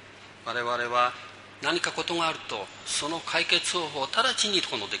 我々は何かことがあるとその解決方法、直ちに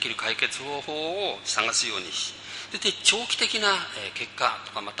このできる解決方法を探すようにし、で長期的な結果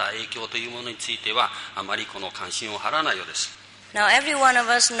とかまた影響というものについてはあまりこの関心を払わないようです。 Now every one of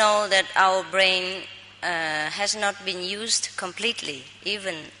us know that our brain has not been used completely.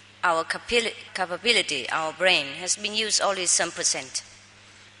 Even our capability, our brain has been used only some percent.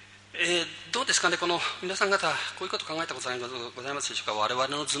 どうですかね、この皆さん方こういうことを考えたことございますでしょうか。我々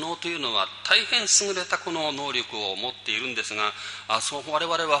の頭脳というのは大変優れたこの能力を持っているんですが、我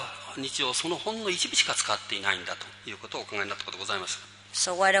々は日常そのほんの一部しか使っていないんだということをお考えになったことございます。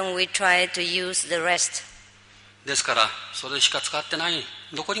 So why don't we try to use the rest? ですからそれしか使ってない、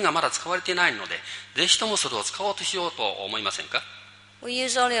残りがまだ使われていないので、ぜひともそれを使おうとしようと思いませんか。 We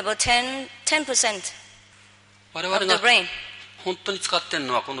use only about 10% 我々 of が the brain. 本当に使っている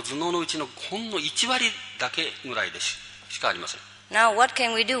のはこの頭脳のうちのほんの1割だけぐらいでしかありません。 Now what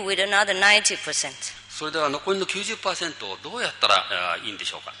can we do with another 90%? それでは残りの 90% をどうやったらいいんで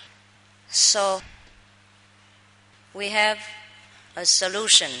しょうか。 So we have a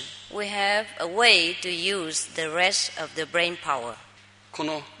solution. We have a way to use the rest of the brain power. こ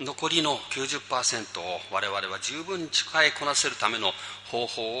の残りの 90% を我々は十分に使いこなせるための方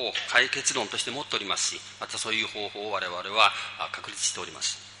法を解決論として持っておりますし、またそういう方法を我々は確立しておりま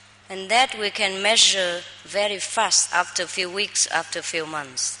す。 And that we can measure very fast after a few weeks, after a few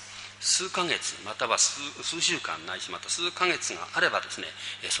months. 数ヶ月または数週間ないしまた数ヶ月があればですね、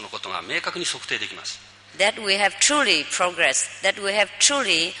そのことが明確に測定できます。 That we have truly progressed, that we have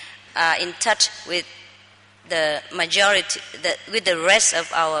truly in touch with the majority, with the rest of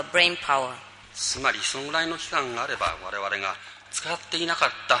our brain power. つまりそのぐらいの期間があれば我々が使っていなかっ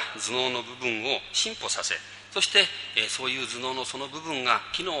た頭脳の部分を進歩させ、そして、そういう頭脳のその部分が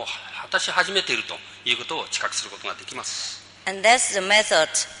機能を果たし始めているということを知覚することができます。 And that's the method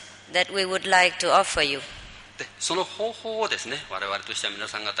that we would like to offer you. でその方法をですね、我々としては皆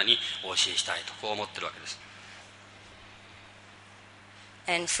さん方にお教えしたいとこう思っているわけです。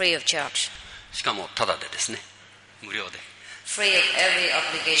 And free of charge. しかもただでですね、無料で Free of every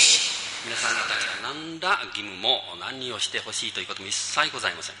obligation. 皆さん方には何ら義務も何をしてほしいということも一切ござ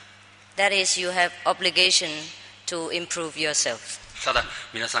いません。 That is, you have obligation to improve yourself. ただ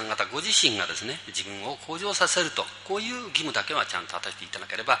皆さん方ご自身がですね、自分を向上させると、こういう義務だけはちゃんと果たしていただ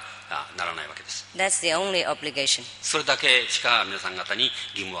ければならないわけです。 That's the only obligation. それだけしか皆さん方に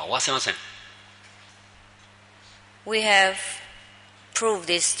義務は負わせません。 We have proved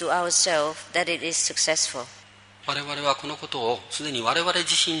this to ourselves that it is successful. 我々はこのことをすでに我々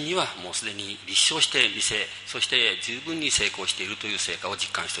自身にはもうすでに立証してみせ、そして十分に成功しているという成果を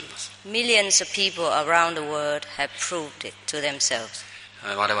実感しております。 Millions of people around the world have proved it to themselves.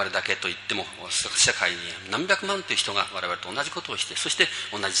 我々だけといっても世界に何百万という人が我々と同じことをして、そして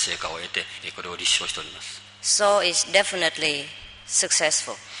同じ成果を得てこれを立証しております。 So it's definitely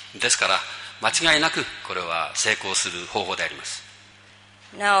successful. ですから間違いなくこれは成功する方法であります。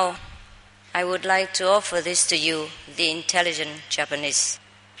 Now, I would like to offer this to you, the intelligent Japanese.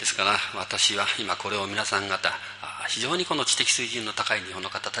 ですから私は今これを皆さん方、非常にこの知的水準の高い日本の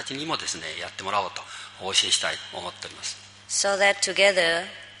方たちにもですね、やってもらおうとお教えしたいと思っております。 So that together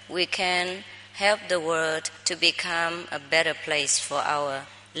we can help the world to become a better place for our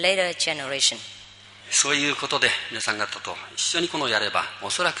later generation. そういうことで皆さん方と一緒にこのやれば、お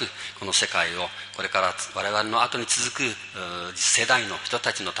そらくこの世界をこれから我々の後に続く世代の人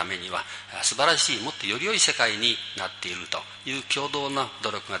たちのためには素晴らしい、もっとより良い世界になっているという共同な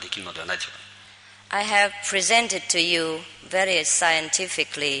努力ができるのではないでしょうか。 I have presented to you very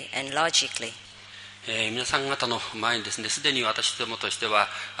scientifically and logically. 皆さん方の前にですね、すでに私どもとしては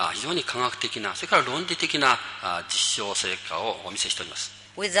非常に科学的な、それから論理的な実証成果をお見せしております。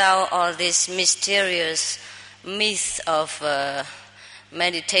 Without all this mysterious myth of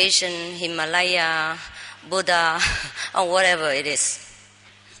meditation, Himalaya, Buddha, or whatever it is.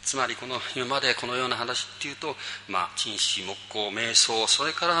 つまりこの今までこのような話っていうと、沈思木工瞑想、そ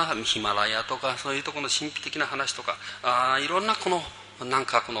れからヒマラヤとかそういうところの神秘的な話とか、いろんなこのなん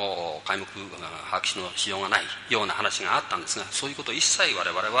かこの皆目博士のしようがないような話があったんですが、そういうこと一切我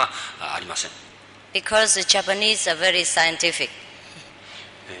々はありません。 Because the Japanese are very scientific.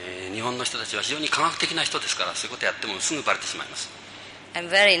 日本の人たちは非常に科学的な人ですから、そういうことやってもすぐバレてしまいます。 I'm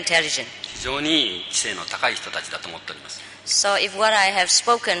very intelligent. 非常に知性の高い人たちだと思っております。 So if what I have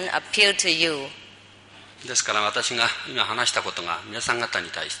spoken appeal to you, ですから私が今話したことが皆さん方に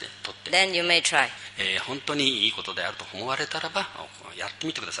対してとって、 then you may try. 本当にいいことであると思われたらばやって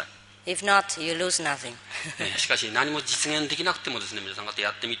みてください。 If not, you lose nothing. しかし何も実現できなくてもですね、皆さん方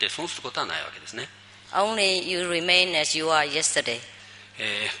やってみて損することはないわけですね。 Only you remain as you are yesterday.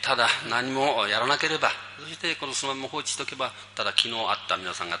 ただ何もやらなければ、そしてそのまま放置しておけば、ただ昨日あった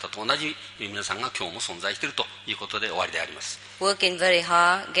皆さん方と同じ皆さんが今日も存在しているということで終わりであります。Working very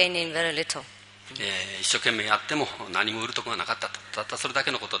hard, gaining very little. 一生懸命やっても何も売るところがなかったと、たったそれだ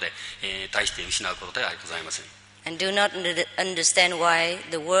けのことで、大して失うことではございません。And do not understand why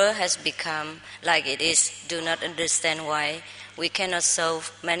the world has become like it is. Do not understand why we cannot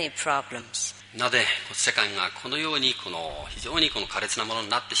solve many problems. なぜ世界がこのように非常に苛烈なものに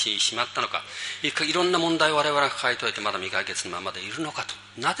なってしまったのか、いろんな問題を我々が抱えておいてまだ未解決のままでいるのかと、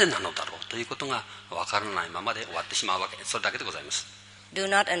なぜなのだろうということがわからないままで終わってしまうわけ、それだけでございます。Do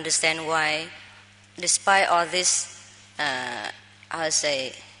not understand why, despite all this, I would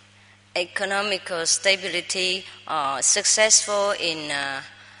say, economical stability, successful in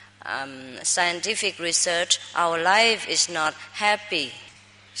scientific research, our life is not happy.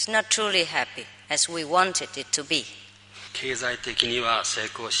 It's not truly happy as we wanted it to be. 経済的には成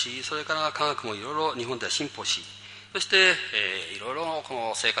功し、それから科学もいろいろ日本では進歩し、そして、いろいろ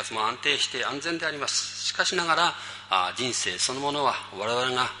生活も安定して安全であります。しかしながら人生そのものは我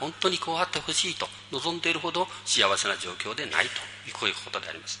々が本当にこうあってほしいと望んでいるほど幸せな状況でないという、こういうことで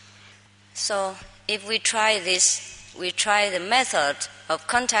あります。So if we try this, we try the method of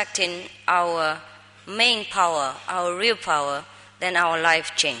contacting our main power, our real power, then our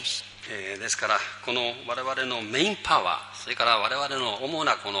life changes. ですからこの我々のメインパワー、それから我々の主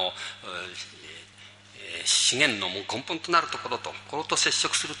な資源の根本となるところとこれと接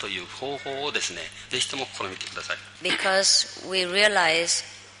触するという方法をですね、ぜひとも試みてください。Because we realize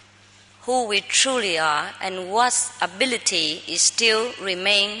who we truly are and what ability is still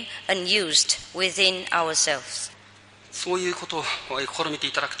remain unused within ourselves. そういうことを試みて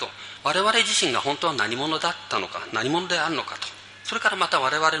いただくと、我々自身が本当は何者だったのか、何者であるのかと、それからまた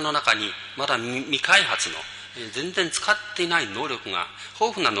我々の中にまだ未開発の全然使っていない能力が、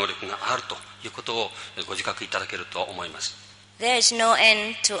豊富な能力があるということをご自覚いただけると思います。 There is no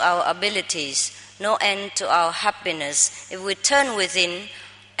end to our abilities, no end to our happiness if we turn within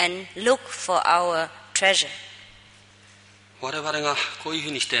and look for our treasure. 我々がこういうふ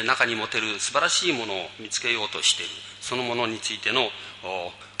うにして中に持てる素晴らしいものを見つけようとしている、そのものについての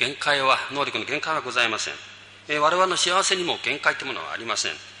能力の限界はございません。我々の幸せにも限界というものはありませ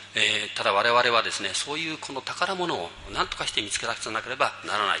ん。ただ我々はですね、そういうこの宝物を何とかして見つけ出さなければ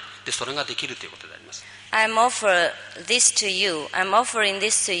ならない。で、それができるということであります。I'm offering this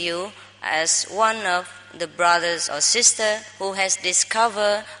to you as one of the brothers or sister who has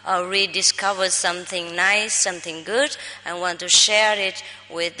discovered or rediscovered something nice, something good, and want to share it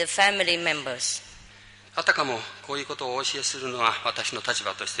with the family members. あたかもこういうことをお教えするのは私の立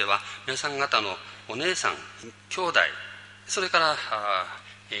場としては、皆さん方のお姉さん、兄弟、それから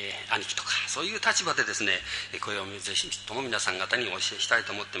兄貴とかそういう立場でですね、これをぜひとも皆さん方にお教えしたい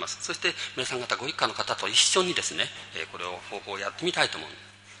と思っています。そして皆さん方ご一家の方と一緒にですね、これを方法をやってみたいと思う。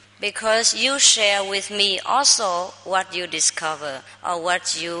Because you share with me also what you discover or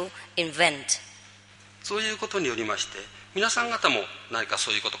what you invent. そういうことによりまして、皆さん方も何か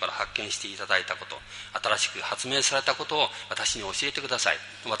そういうことから発見していただいたこと、新しく発明されたことを私に教えてください。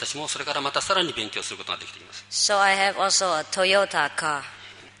私もそれからまたさらに勉強することができています。So I have also a Toyota car.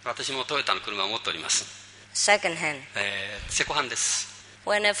 私もトヨタの車を持っております。Second hand. セコハンです。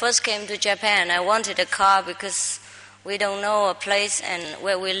When I first came to Japan, I wanted a car because we don't know a place, and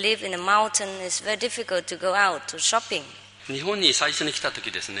where we live in a mountain, it's very difficult to go out to shopping. 日本に最初に来た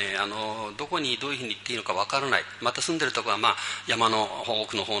時ですね、どこにどういうふうに行っていいのかわからない。また住んでるところは、山の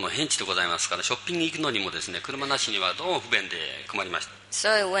奥の方の偏地でございますから、ショッピング行くのにもですね、車なしにはどうも不便で困りました。So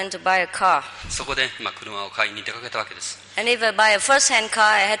I went to buy a car. そこで、車を買いに出かけたわけです。And if I buy a first-hand car,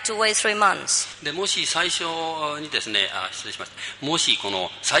 I had to wait 3 months. で、もし最初にですね、失礼しました。もしこの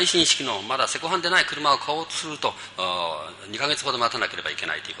最新式のまだセコハンでない車を買おうとすると、2ヶ月ほど待たなければいけ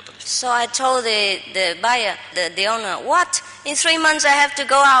ないということです。So I told the buyer, the owner, what? In 3 months I have to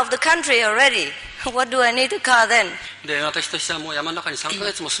go out of the country already. What do I need a car then? で、私としてはもう山の中に3ヶ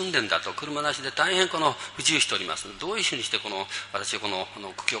月も住んでんだと、車なしで大変不自由しております。どういうふうにして私を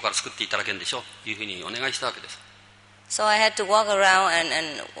苦境から救っていただけるんでしょうというふうにお願いしたわけです。So I had to walk around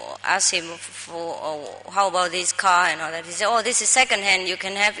and ask him for, how about this car and all that. He said, oh, this is second hand, you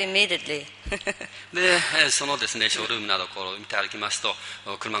can have immediately. で、そのですね、ショールームなどを見て歩きますと、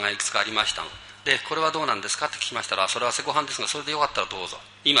車がいくつかありましたので、これはどうなんですかって聞きましたら、それはセコハンですが、それでよかったらどうぞ、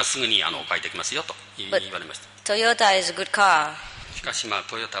今すぐにお買いできますよと言われました。Toyota is a good car. しかし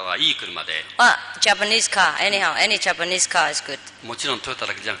トヨタはいい車で、Japanese car, anyhow, any Japanese car is good. もちろんトヨタ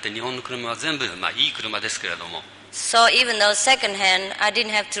だけじゃなくて日本の車は全部いい車ですけれども、So even though second hand, I didn't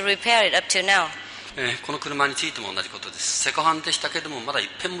have to repair it up to now. この車についても同じことです。セコハンでしたけども、まだ一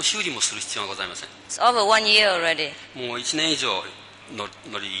遍も修理もする必要はございません。It's over 1 year already. もう1年以上乗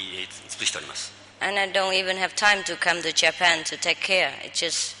り尽くしております。And I don't even have time to come to Japan to take care. It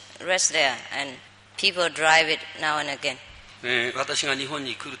just rests there and people drive it now and again. 私が日本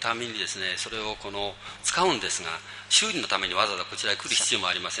に来るためにですね、それを使うんですが、修理のためにわざわざこちらへ来る必要も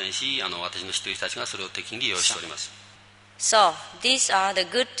ありませんし、私の知っている人たちがそれを適宜利用しております。So, these are the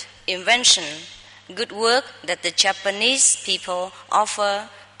good invention, good work that the Japanese people offer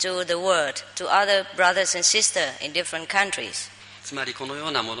to the world, to other brothers and sisters in different countries. つまりこのよ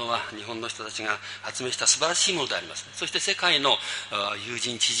うなものは日本の人たちが発明した素晴らしいものであります。そして世界の友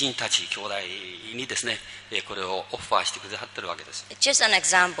人、知人たち、兄弟にですね、これをオファーしてくださっているわけです。Just an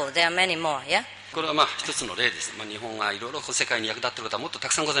example, there are many more, yeah? これは一つの例です。日本がいろいろ世界に役立っていることはもっとた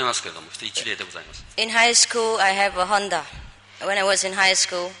くさんございますけれども、一例でございます。In high school, I have a Honda. When I was in high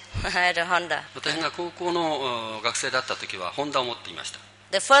school, I had a Honda. 私が高校の学生だった時はホンダを持っていました。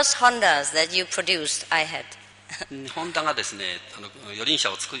The first Hondas that you produced, I had. ホンダがですね、四輪車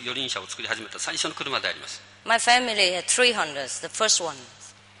を作り始めた最初の車であります。My family had 3 Hondas, the first one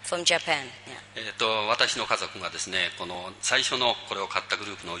from Japan. Yeah. 私の家族がですね、この最初のこれを買ったグ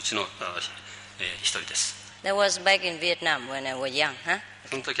ループのうちの一人です。That was back in Vietnam when I was young, huh?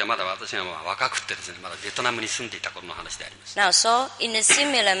 その時はまだ私が若くてですね、まだベトナムに住んでいた頃の話であります。Now, so in a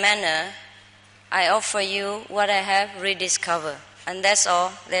similar manner, I offer you what I have rediscovered, and that's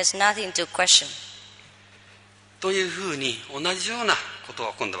all. There's nothing to question. というふうに同じようなこと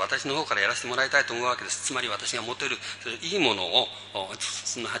を今度私の方からやらせてもらいたいと思うわけです。つまり私が持てるいいものを、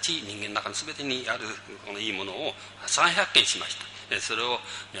すなわち人間の中の全てにあるこのいいものを再発見しました。それを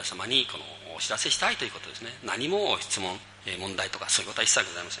皆様にお知らせしたいということですね。何も質問、問題とかそういうことは一切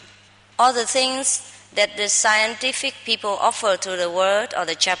ございません。All the things that the scientific people offer to the world or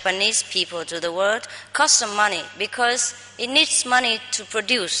the Japanese people to the world cost some money because it needs money to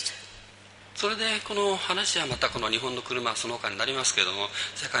produce. それでこの話はまたこの日本の車はその他になりますけれども、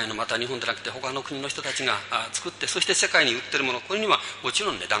世界のまた日本でなくて他の国の人たちが作って、そして世界に売っているもの、これにはもち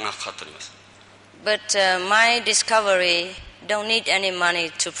ろん値段がかかっております。But my discovery don't need any money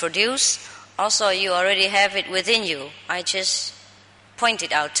to produce. Also, you already have it within you. I just point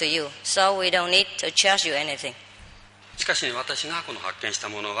it out to you. So we don't need to charge you anything. しかし、私がこの発見した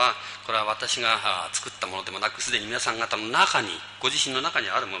ものは、これは私が作ったものでもなく、すでに皆さん方の中に、ご自身の中に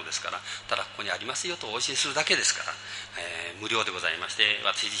あるものですから、ただここにありますよとお教えするだけですから、無料でございまして、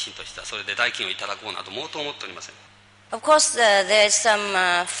私自身としてはそれで代金をいただこうなどもと思っておりません。Of course, there's some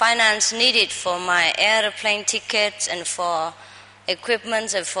finance needed for my airplane tickets and for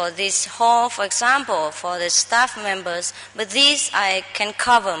equipment and for this hall, for example, for the staff members. But these I can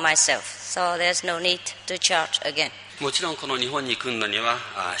cover myself, so there's no need to charge again. もちろんこの日本に来るのには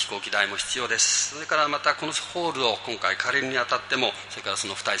飛行機代も必要です。それからまたこのホールを今回借りるにあたっても、それからそ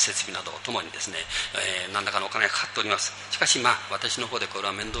の付帯設備などともにですね、何らかのお金がかかっております。しかし私の方でこれ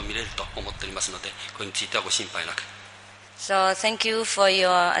は面倒見れると思っておりますので、これについてはご心配なく。So thank you for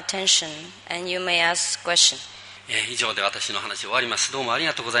your attention, and you may ask questions. 以上で私の話終わります。どうもあり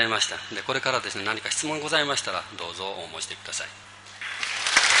がとうございました。で、これからですね、何か質問ございましたらどうぞお申し出ください。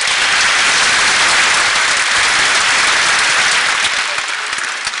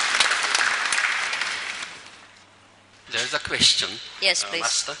There's a question. Yes, please.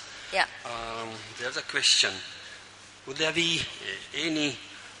 Master. Yeah. There's a question. Would there be any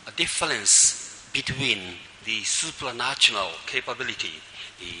difference between the supernatural capability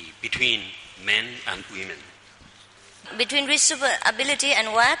between men and women? Between super ability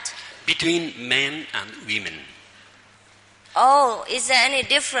and what? Between men and women. Oh, is there any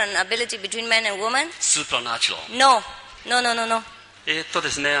different ability between men and women? Supernatural. No. で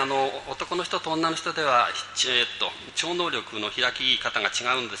すね、男の人と女の人では、超能力の開き方が違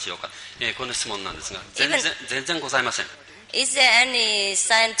うんでしょうか。この質問なんですが、全然ございません。Is there any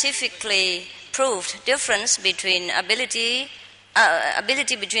scientifically proved difference between ability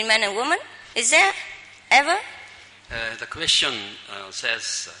between men and women? Is there ever? The question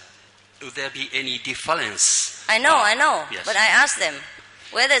says, would there be any difference? I know, Yes. but I asked them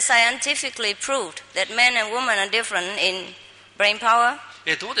whether scientifically proved that men and women are different in brain power?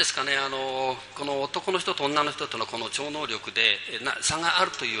 どうですかね、この男の人と女の人とのこの超能力で差があ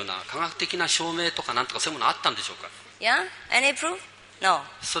るというような科学的な証明とかなんとかそういうものあったんでしょうか。 Yeah? Any proof? No.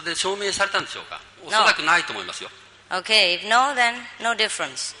 それで証明されたんでしょうか。おそらくないと思いますよ。Okay, if no, then no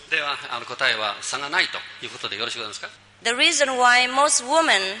difference. では答えは差がないということでよろしくお願いしますか。 The reason why most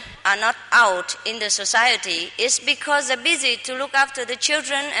women are not out in the society is because they're busy to look after the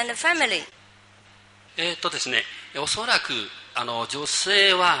children and the family. ですね、おそらく女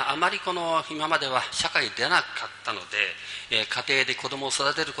性はあまり今までは社会に出なかったので、家庭で子供を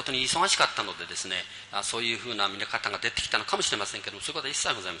育てることに忙しかったのでですね、そういうふうな見方が出てきたのかもしれませんけども、そういうことは一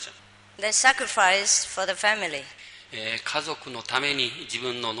切ございません。They sacrifice for the family. 家族のために自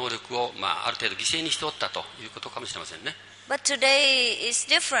分の能力を、ある程度犠牲にしておったということかもしれませんね。But today is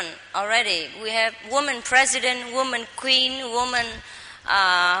different already. We have woman president, woman queen, woman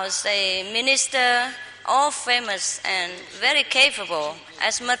minister, all famous and very capable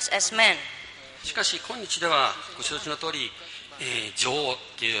as much as men. しかし今日ではご承知の通り、女王っ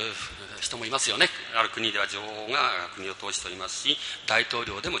ていう人もいますよね。ある国では女王が国を統治しておりますし、大統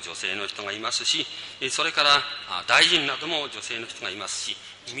領でも女性の人がいますし、それから大臣なども女性の人がいますし、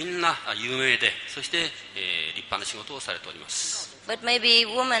みんな有名で、そして立派な仕事をされております。But maybe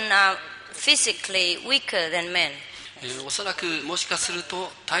women are physically weaker than men. おそらくもしかする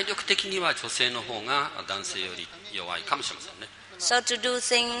と体力的には女性の方が男性より弱いかもしれませんね。So to do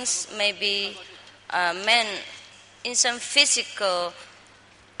things, maybe men in some physical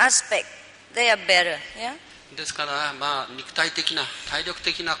aspect, they are better. Yeah? ですから、肉体的な体力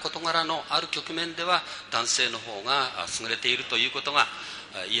的な事柄のある局面では男性の方が優れているということが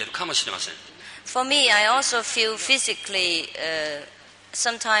言えるかもしれません。For me, I also feel physically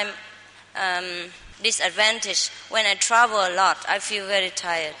sometimes disadvantaged. When I travel a lot, I feel very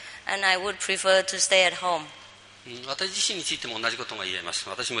tired, and I would prefer to stay at home. 私自身についても同じことが言えます。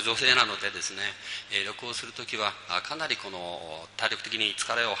私も女性なのでですね、旅行するときはかなり体力的に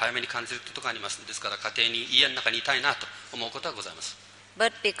疲れを早めに感じることがあります。ですから家庭に家の中にいたいなと思うことはございます。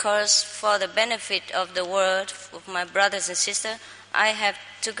But because for the benefit of the world, of my brothers and sisters, I have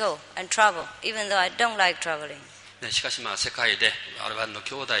to go and travel, even though I don't like traveling. しかし世界で我々の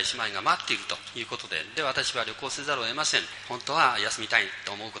兄弟姉妹が待っているということで、私は旅行せざるを得ません。本当は休みたい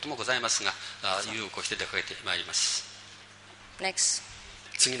と思うこともございますが、意を越して出かけてまいります。Next.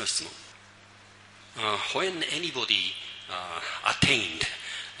 次の質問。When anybody attained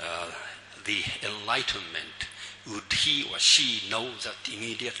the enlightenment, would he or she know that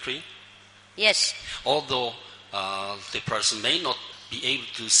immediately? Yes. Although the person may not be able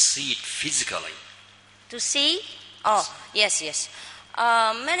to see it physically. To see? Oh, yes, yes.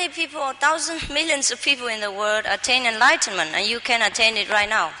 Many people, thousands, millions of people in the world attain enlightenment, and you can attain it right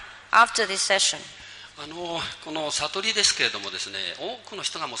now, after this session. この悟りですけれどもですね、多くの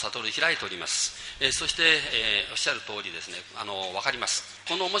人がもう悟りを開いております。そして、おっしゃる通りですね、分かります。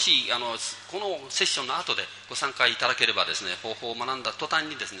もしこのセッションの後でご参加いただければですね、方法を学んだ途端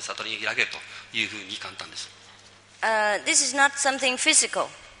にですね、悟りが開けるというふうに簡単です。This is not something physical.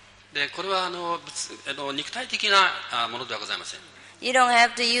 でこれは肉体的なものではございません。You don't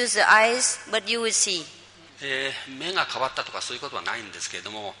have to use the eyes, but you will see. 目が変わったとかそういうことはないんですけれ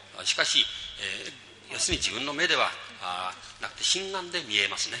ども、しかし、要するに自分の目ではなくて心眼で見え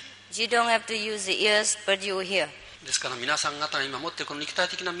ますね。You don't have to use the ears, but you will hear. ですから皆さん方が今持っているこの肉体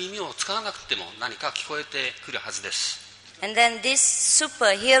的な耳を使わなくても何か聞こえてくるはずです。And then this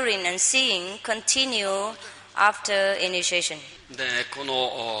super hearing and seeing continue after initiation. でこ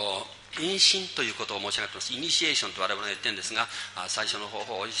の因心ということを申し上げています。イニシエーションと我々が言ってるんですが、最初の方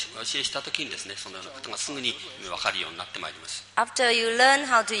法をお教えしたときにですね、そのようなことがすぐに分かるようになってまいります。After you learn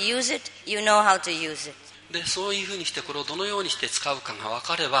how to use it, you know how to use it. でそういうふうにしてこれをどのようにして使うかが分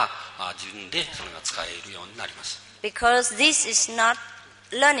かれば、自分でそれが使えるようになります。Because this is not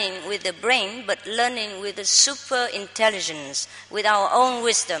learning with the brain, but learning with the super intelligence, with our own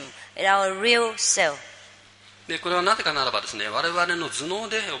wisdom, with our real self. でこれはなぜかならばですね、我々の頭脳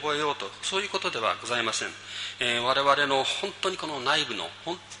で覚えようとそういうことではございません。我々の本当にこの内部の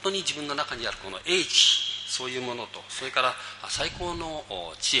本当に自分の中にあるこの英知、そういうものと、それから最高の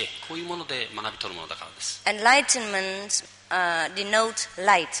知恵、こういうもので学び取るものだからです。Enlightenment denote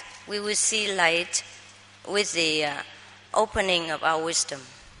light. We will see light with the opening of our wisdom.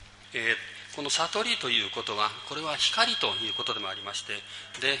 この悟りということは、これは光ということでもありまして、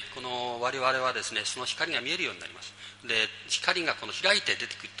でこの我々はですね、その光が見えるようになります。で光がこの開いて出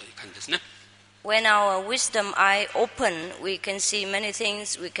てくるという感じですね。When our wisdom eye open, we can see many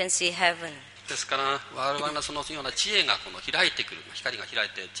things. We can see heaven. ですから我々のそのような知恵がこの開いてくる、光が開い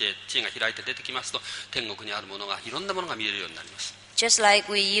て知恵が開いて出てきますと、天国にあるものがいろんなものが見えるようになります。Just like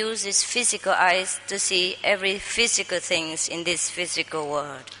we use these physical eyes to see every physical things in this physical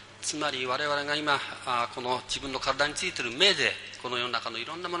world. つまり我々が今この自分の体についている目でこの世の中のい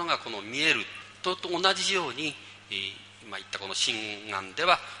ろんなものがこの見えると同じように、今言ったこの心眼で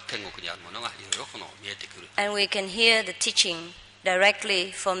は天国にあるものがいろいろこの見えてくる。And we can hear the teaching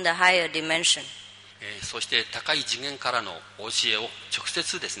directly from the higher dimension. そして高い次元からの教えを直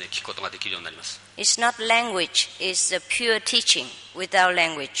接ですね聞くことができるようになります。It's not language, it's a pure teaching without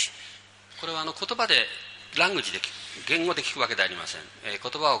language. これは言葉でラングジで言語で聞くわけではありません。言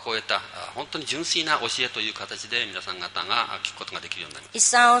葉を超えた本当に純粋な教えという形で皆さん方が聞くことができるようになりま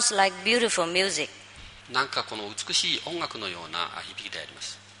す。 It sounds like beautiful music. なんかこの美しい音楽のような響きでありま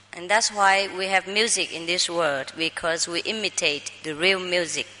す。 And that's why we have music in this world, because we imitate the real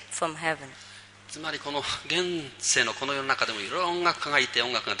music from heaven. つまりこの現世のこの世の中でもいろいろ音楽家がいて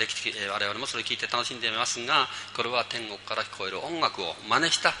音楽ができて我々もそれを聴いて楽しんでいますが、これは天国から聞こえる音楽を真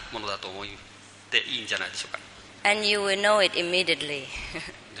似したものだと思っていいんじゃないでしょうか。 And you will know it immediately.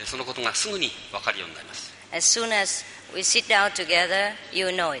 でそのことがすぐに分かるようになります。 As soon as we sit down together, you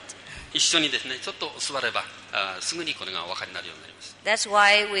will know it. 一緒にですねちょっと座ればすぐにこれがお分かりになるようになります。 That's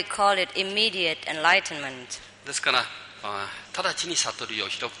why we call it immediate enlightenment. ですから直ちに悟りを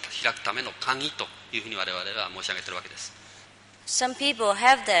開くための鍵というふうに我々は申し上げているわけです。 Some people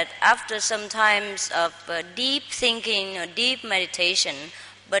have that after some times of deep thinking or deep meditation,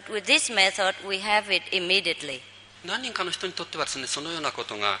 but with this method we have it immediately. 何人かの人にとってはですねそのようなこ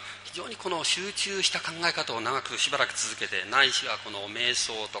とが非常にこの集中した考え方を長くしばらく続けてないしはこの瞑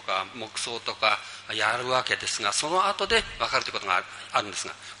想とか黙想とかやるわけですが、その後で分かるということがあるんです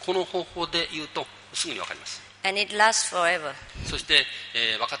が、この方法で言うとすぐに分かります。 And it lasts forever. そして、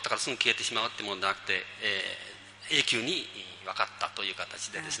分かったからすぐ消えてしまうってものではなくて、永久に分かったという形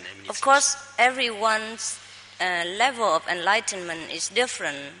でですね、身に Of つきます。 course, everyone's level of enlightenment is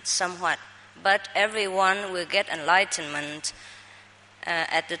different somewhat, but everyone will get enlightenment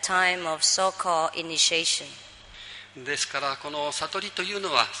at the time of so-called initiation. ですからこの悟りという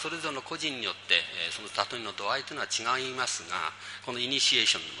のはそれぞれの個人によってその悟りの度合いというのは違いますが、このイニシエー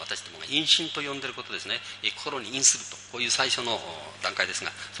ション、私どもが因心と呼んでいることですね、心に因すると、こういう最初の段階です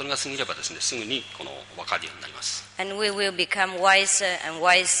が、それが過ぎればですねすぐにこの分かるようになります。 And we will become wiser and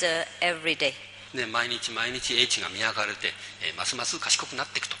wiser every day. で毎日毎日英知が磨かれて、ますます賢くなっ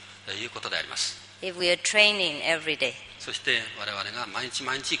ていくということであります。 If we are training every day. そして我々が毎日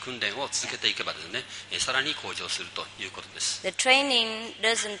毎日訓練を続けていけばですね、さらに向上するということです。 The training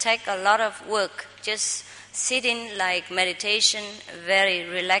doesn't take a lot of work. Just sitting like meditation, very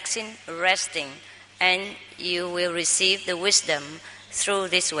relaxing, resting, and you will receive the wisdom through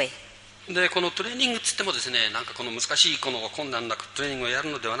this way. でこのトレーニングつってもですね、なんかこの難しいこの困難なトレーニングをやる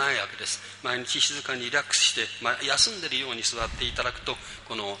のではないわけです。毎日静かにリラックスして、休んでいるように座っていただくと、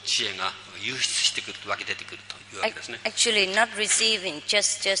この知恵が湧出してくると、湧き出てくるというわけですね。 Actually, not receiving,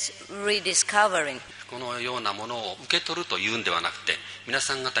 just rediscovering. このようなものを受け取るというんではなくて、皆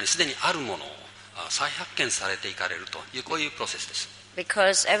さん方にすでにあるものを再発見されていかれるという、こういうプロセスです。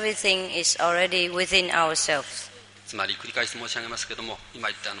 Because everything is already within ourselves. つまり繰り返し申し上げますけれども、今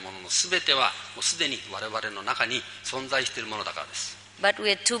言ったものの全てはもうすでに我々の中に存在しているものだからです。 But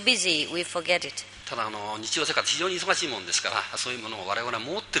we're too busy, we forget it. ただ日常生活非常に忙しいものですから、そういうものを我々は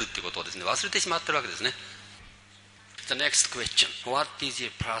持っているということをですね忘れてしまっているわけですね。 The next question: What is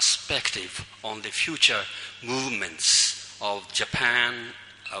your perspective on the future movements of Japan,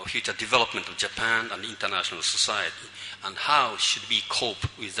 future development of Japan and international society, and how should we cope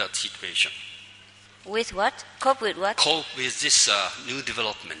with that situation? With what? Cope with what? Cope with this new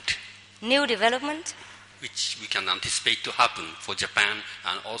development, New development? which we can anticipate to happen for Japan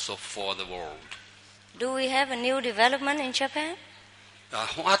and also for the world. Do we have a new development in Japan?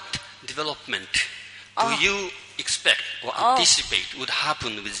 What development do you expect or anticipate would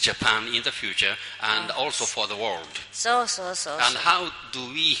happen with Japan in the future and also for the world? And how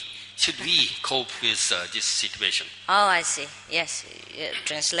should we cope with this situation? Oh, I see. Yes,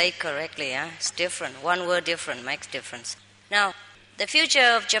 translate correctly. It's different. One word different makes difference. Now, the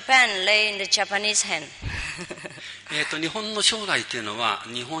future of Japan lay in the Japanese hand. 日本の将来というのは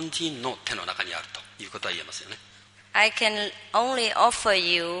日本人の手の中にあるということは言えますよね。I can only offer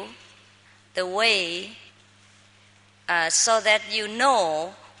you the way so that you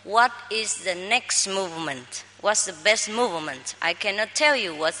know what is the next movement, what's the best movement. I cannot tell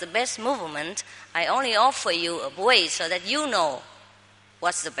you what's the best movement. I only offer you a way so that you know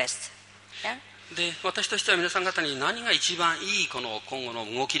what's the best. Yeah? で私としては皆さん方に何が一番いいこの今後の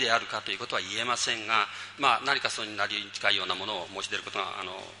動きであるかということは言えませんが、何かそれになりに近いようなものを申し出ることが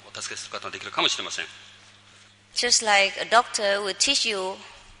お助けすることができるかもしれません。 Just like a doctor will teach you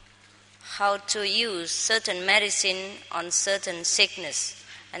how to use certain medicine on certain sickness,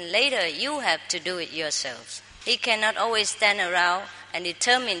 and later you have to do it yourselves. He cannot always stand around and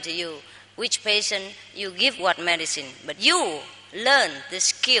determine to you which patient you give what medicine, but you learn the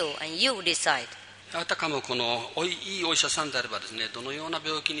skill and you decide. あたかもこのいいお医者さんであればですね、どのような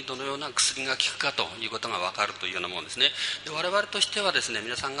病気にどのような薬が効くかということが分かるというようなものですね。で我々としてはですね、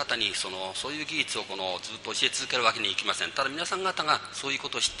皆さん方にそういう技術をずっと教え続けるわけにいきません。ただ皆さん方がそういうこ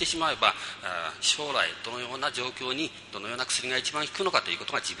とを知ってしまえば、将来どのような状況にどのような薬が一番効くのかというこ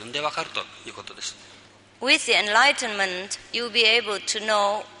とが自分で分かるということです。With the enlightenment, you'll be able to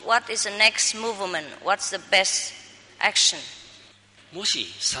know what is the next movement, what's the best action. もし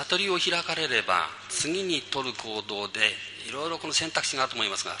悟りを開かれれば、次に取る行動でいろいろこの選択肢があると思い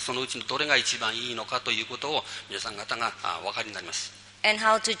ますが、そのうちのどれが一番いいのかということを皆さん方がお分かりになります。And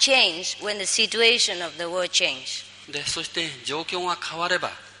how to change when the situation of the world change. でそして状況が変われば、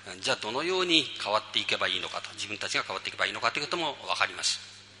じゃあどのように変わっていけばいいのかと、自分たちが変わっていけばいいのかということも分かります。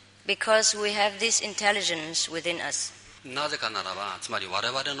Because we have this intelligence within us. なぜかならば、つまり我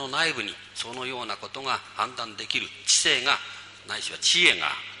々の内部にそのようなことが判断できる知性がないしは知恵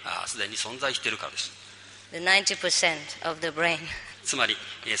がすでに存在しているからです。The 90% of the brain. つまり、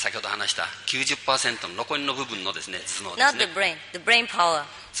先ほど話した 90% の残りの部分のですね、頭脳ですね。 Not the brain power.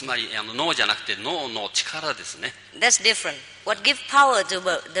 つまり脳じゃなくて脳の力ですね。 That's different. What gives power to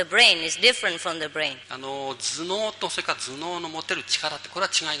the brain is different from the brain. 頭脳とそれから頭脳の持てる力ってこれ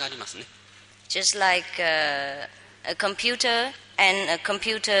は違いがありますね。 Just like a computer and a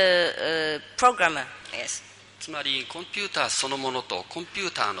computer programmer. Yes. つまりコンピューターそのものとコンピュ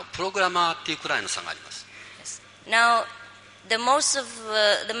ーターのプログラマーっていうくらいの差があります。 Now, the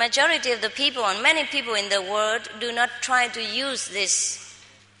majority of the people and many people in the world do not try to use this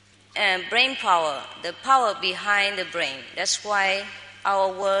brain power, the power behind the brain. That's why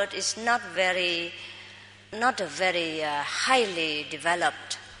our world is not a very highly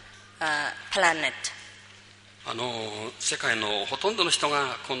developed planet. 世界のほとんどの人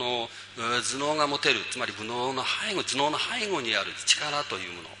がこの頭脳が持てる、つまり頭脳の背後にある力とい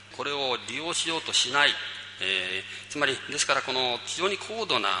うもの、これを利用しようとしない、つまりですからこの非常に高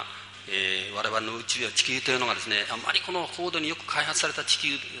度な、我々の宇宙や地球というのがですね、あまりこの高度によく開発された地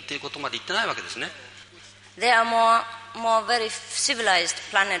球ということまで言ってないわけですね。There are more very civilized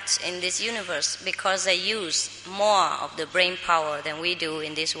planets in this universe because they use more of the brain power than we do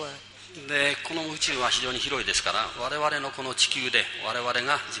in this world. でこの宇宙は非常に広いですから、我々のこの地球で我々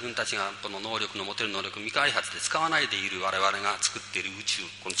が自分たちがこの能力の持てる能力未開発で使わないでいる我々が作っている宇宙、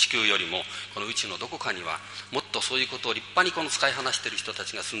この地球よりもこの宇宙のどこかにはもっとそういうことを立派にこの使いこなしている人た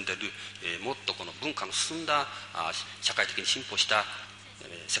ちが住んでいる、もっとこの文化の進んだ社会的に進歩した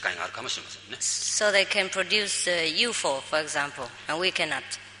世界があるかもしれませんね。 So they can produce UFO, for example, and we cannot.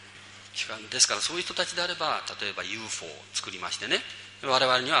 ですからそういう人たちであれば、例えば UFO を作りましてね、我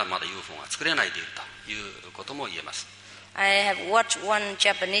々にはまだ UFO が作れないでいるということも言えます。 I have watched one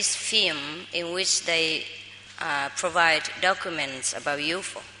Japanese film in which they provide documents about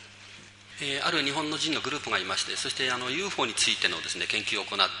UFO. ある日本の人のグループがいまして、そしてUFO についてのですね、研究を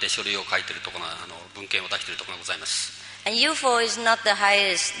行って書類を書いているところが文献を出しているところがございます。 And UFO is not the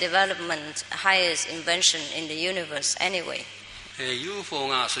highest development, highest invention in the universe anyway. UFO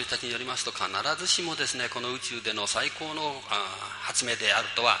がそういう人たちによりますと、必ずしもですね、この宇宙での最高の発明である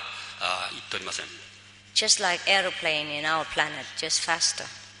とは言っておりません。 Just like aeroplane in our planet, just faster.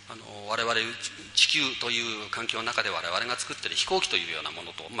 我々地球という環境の中で我々が作っている飛行機というようなも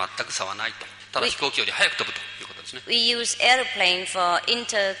のと全く差はないと。ただ飛行機より早く飛ぶということですね。 We use airplane for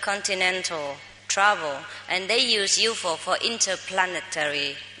intercontinental travel, and they use UFO for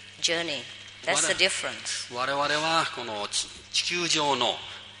interplanetary journey. That's the difference. 我々はこの地球上の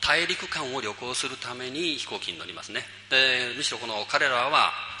大陸間を旅行するために飛行機に乗りますね。でむしろこの彼ら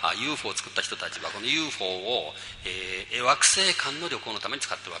はUFO を作った人たちはこの UFO を、惑星間の旅行のために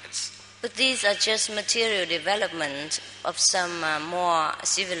使っているわけです。 But these are just material development of some more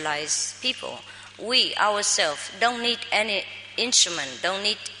civilized people. We ourselves don't need any instrument, don't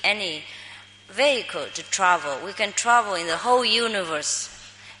need any vehicle to travel. We can travel in the whole universe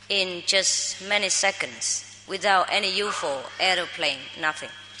in just many seconds without any UFO, aeroplane, nothing.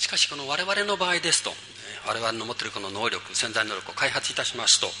 しかしこの我々の場合ですと、我々の持っているこの能力、潜在能力を開発いたしま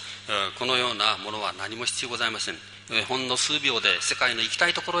すと、このようなものは何も必要ございません。ほんの数秒で世界の行きた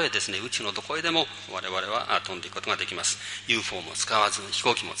いところへですね、宇宙のどこへでも我々は飛んでいくことができます。 UFO も使わず、飛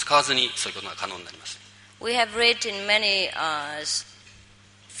行機も使わずにそういうことが可能になります。 We have read in many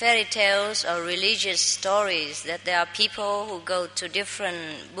fairy tales or religious stories that there are people who go to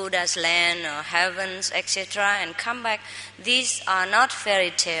different Buddha's land or heavens, etc., and come back. These are not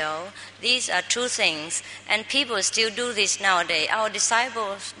fairy tale. These are true things, and people still do this nowadays. Our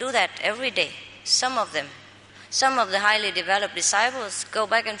disciples do that every day. Some of them. Some of the highly developed disciples go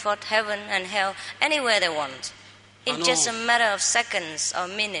back and forth, heaven and hell, anywhere they want, in just a matter of seconds or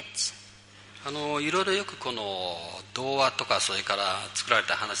minutes. いろいろよくこの童話とかそれから作られ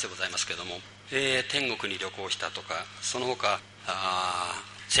た話でございますけれども、天国に旅行したとか、その他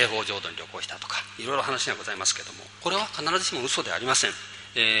西方浄土に旅行したとか、いろいろ話がございますけれども、これは必ずしも嘘ではありません。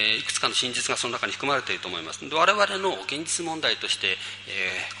いくつかの真実がその中に含まれていると思います。で、我々の現実問題として、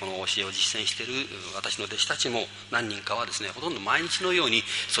この教えを実践している私の弟子たちも何人かはですね、ほとんど毎日のように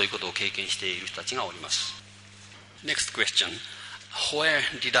そういうことを経験している人たちがおります。Next question. Where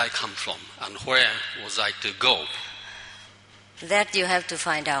did I come from and where was I to go? That you have to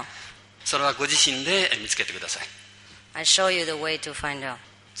find out. それはご自身で見つけてください。I show you the way to find out.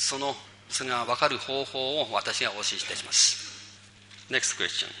 それが分かる方法を私がお教えいたします。Next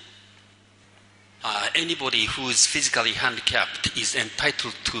question. Anybody who is physically handicapped is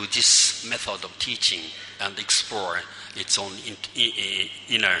entitled to this method of teaching and explore its own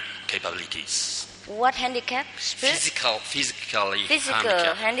inner capabilities.What handicap? Spirit? Physically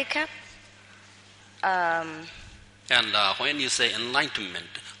Physical handicap? And when you say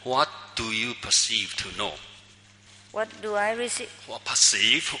enlightenment, what do you perceive to know? What do I receive? Or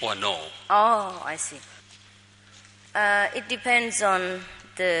perceive or know? Oh, I see. It depends on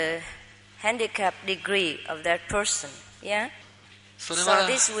the handicap degree of that person. Yeah? So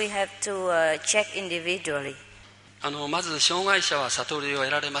this we have to check individually.まず障害者は悟りを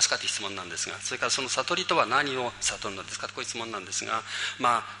得られますかという質問なんですが、それからその悟りとは何を悟るのですかという質問なんですが、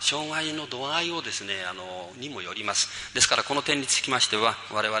障害の度合いをですね、にもよります。ですからこの点につきましては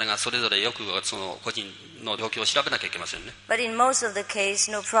我々がそれぞれよくその個人の状況を調べなきゃいけませんね。But in most of the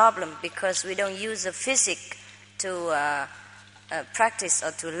case, no problem, because we don't use the physics to practice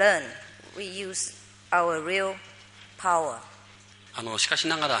or to learn. We use our real power. しかし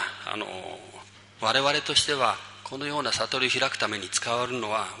ながら我々としてはこのような悟りを開くために使われる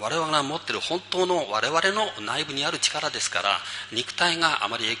のは我々が持っている本当の我々の内部にある力ですから、肉体があ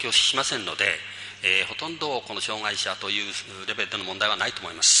まり影響しませんので、ほとんどこの障害者というレベルでの問題はないと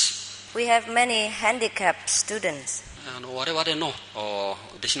思います。We have many handicapped students. 我々の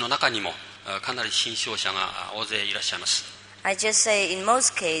弟子の中にもかなり心障者が大勢いらっしゃいます。I just say in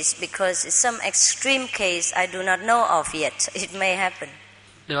most cases because some extreme case I do not know of yet. It may happen.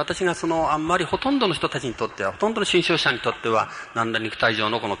で、私があんまりほとんどの人たちにとっては、ほとんどの心障者にとっては何ら肉体上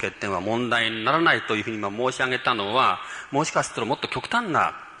のこの欠点は問題にならないというふうに今申し上げたのは、もしかするともっと極端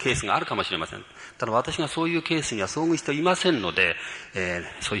なケースがあるかもしれません。ただ私がそういうケースには遭遇していませんので、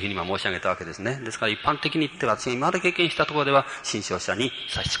そういうふうに今申し上げたわけですね。ですから一般的に言って私が今まで経験したところでは心障者に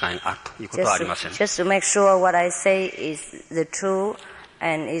差し支えがあるということはありません。Just to make sure what I say is the true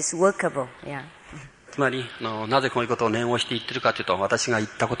and is workable. Yeah.つまりなぜこういうことを念をして言ってるかというと、私が言っ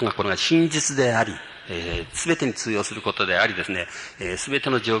たことがこれが真実であり、全てに通用することでありですね、全て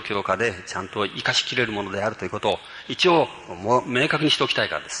の状況下でちゃんと生かしきれるものであるということを一応明確にしておきたい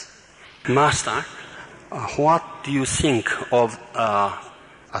からです。Master, what do you think of a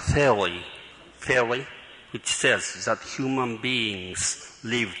theory which says that human beings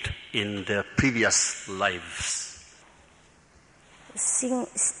lived in their previous lives?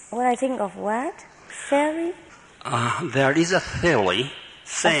 What I think of what? Theory? There is a theory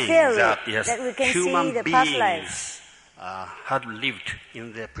saying that yes, human beings had lived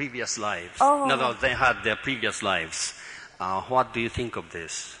in their previous lives. No, they had their previous lives. What do you think of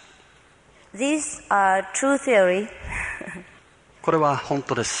this? These are true theory. これは本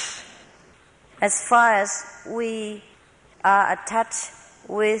当です。As far as we are attached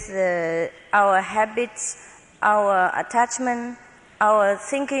with our habits, our attachment, our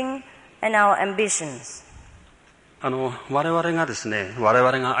thinking,And our ambitions. 我々がですね、我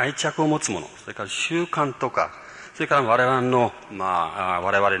々が愛着を持つもの、それから習慣とか、それから我々の、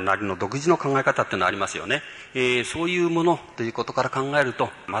我々なりの独自の考え方っていうのがありますよね。そういうものということから考えると、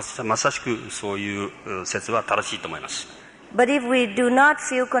まさしくそういう説は正しいと思います。But if we do not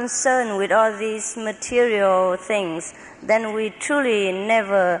feel concerned with all these material things, then we truly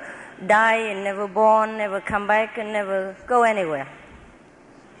never die and never born, never come back and never go anywhere.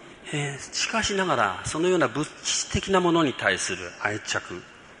しかしながらそのような物質的なものに対する愛着、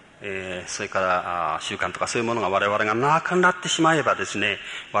それから習慣とかそういうものが我々がなくなってしまえばですね、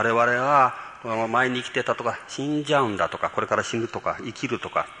我々は前に生きてたとか死んじゃうんだとか、これから死ぬとか生きると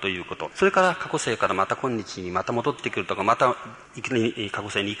かということ、それから過去世からまた今日にまた戻ってくるとか、また過去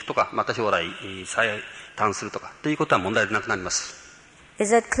世に行くとか、また将来再誕するとかということは問題でなくなります。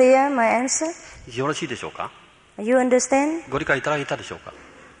Is that clear, my answer? よろしいでしょうか。 You understand? ご理解いただいたでしょうか。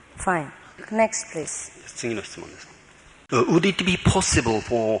Fine. Next, please. 次の質問です。Would it be possible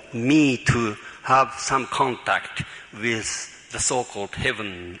for me to have some contact with the so-called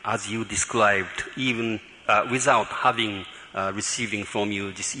heaven as you described, even without having receiving from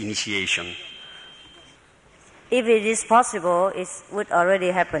you this initiation? If it is possible, it would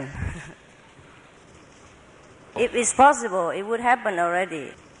already happen. If it's possible, it would happen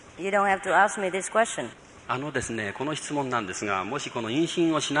already. You don't have to ask me this question. ですね、この質問なんですが、もしこの妊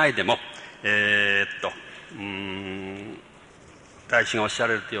娠をしないでも、大師がおっしゃ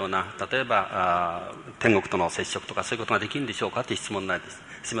られるような、例えば天国との接触とかそういうことができるんでしょうかという質問なんです。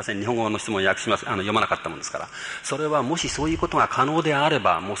すみません、日本語の質問を訳します。読まなかったものですから。それはもしそういうことが可能であれ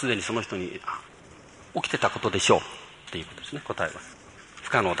ば、もうすでにその人に起きてたことでしょうということですね。答えは不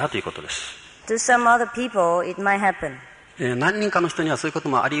可能だということです。To some other people, it might happen. 何人かの人にはそういうこと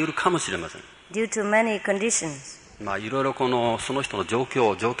もあり得るかもしれません。Due to many conditions. いろいろその人の状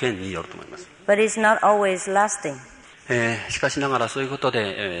況、条件によると思います。But it's not always lasting. しかしながらそういうこと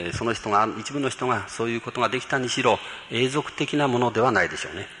で、その人が一部の人がそういうことができたにしろ永続的なものではないでしょ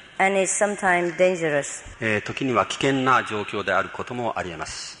うね。And it's sometimes dangerous. 時には危険な状況であることもありえま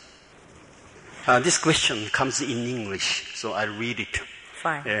す。This question comes in English, so I'll read it.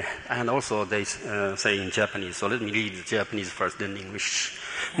 Fine. And also they say in Japanese, so let me read the Japanese first, then English.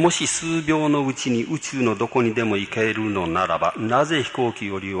 もし数秒のうちに宇宙のどこにでも行けるのならば、なぜ飛行機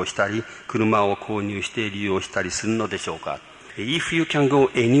を利用したり、車を購入して利用したりするのでしょうか。If you can go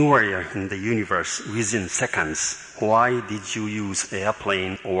anywhere in the universe within seconds, why did you use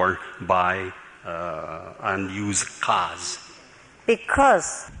airplane or buy and use cars?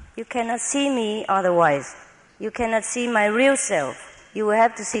 Because you cannot see me otherwise. You cannot see my real self. You will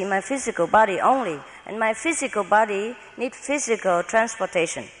have to see my physical body only. And my physical body needs physical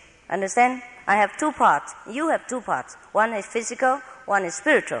transportation. Understand? I have two parts. You have two parts. One is physical, one is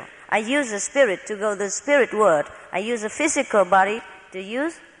spiritual. I use the spirit to go to the spirit world. I use the physical body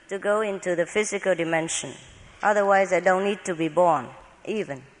to go into the physical dimension. Otherwise, I don't need to be born,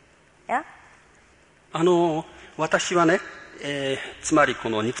 even. Yeah? 私はね、つまりこ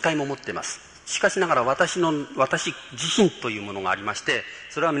の肉体も持っています。しかしながら私自身というものがありまして、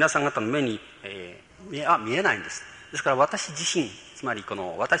それは皆さん方の目に、見えないんです。ですから私自身、つまりこ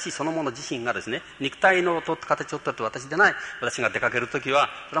の私そのもの自身がですね、肉体の形をとって私でない私が出かけるときは、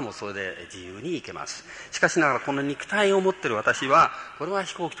それはもうそれで自由に行けます。しかしながらこの肉体を持っている私は、これは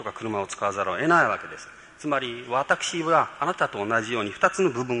飛行機とか車を使わざるを得ないわけです。つまり私はあなたと同じように2つの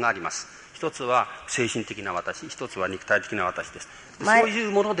部分があります。一つは精神的な私、一つは肉体的な私です。そうい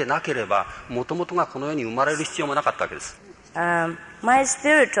うものでなければ、もともとがこの世に生まれる必要もなかったわけです。My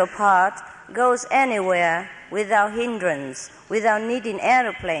spiritual part goes anywhere without hindrance, without needing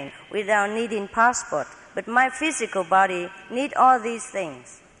airplane, without needing passport. But my physical body need all these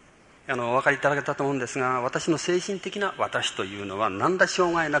things. お分かりいただけたと思うんですが、私の精神的な私というのは何ら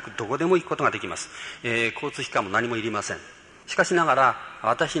障害なくどこでも行くことができます。交通機関も何もいりません。しかしながら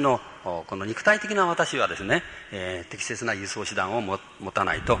私のこの肉体的な私はですね、適切な輸送手段を持た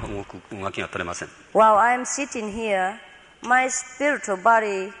ないと動きが取れません。While I'm sitting here, my spiritual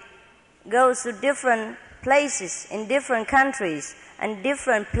body goes to different places in different countries and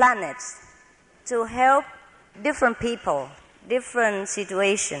different planets to help different people, different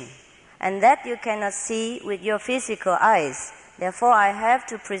situations, and that you cannot see with your physical eyes. Therefore, I have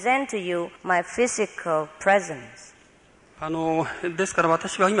to present to you my physical presence. ですから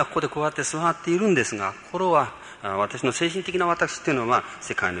私は今ここでこうやって座っているんですが、心は私の精神的な私というのは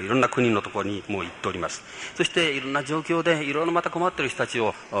世界のいろんな国のところにもう行っております。そしていろんな状況でいろいろまた困っている人たち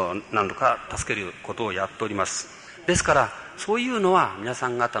を何度か助けることをやっております。ですからそういうのは皆さ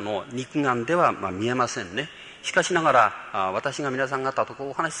ん方の肉眼では見えませんね。しかしながら私が皆さん方と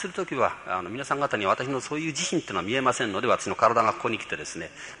お話しするときは皆さん方に私のそういう自身というのは見えませんので、私の体がここに来てですね、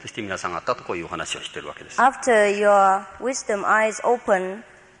そして皆さん方とこういうお話をしているわけです。 After your wisdom eyes open,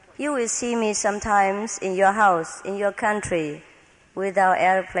 you will see me sometimes in your house, in your country, without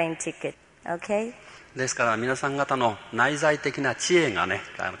airplane ticket. Okay? ですから皆さん方の内在的な知恵がね、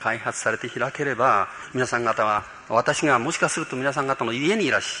開発されて開ければ、皆さん方は私がもしかすると皆さん方の家に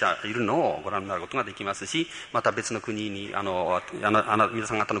いるのをご覧になることができますし、また別の国に皆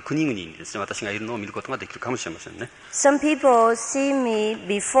さん方の国々にですね、私がいるのを見ることができるかもしれませんね。 Some people see me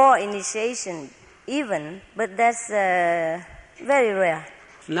before initiation even, but that's very rare.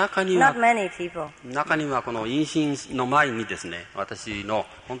 中には Not many people. 中にはこの妊娠の前にですね、私の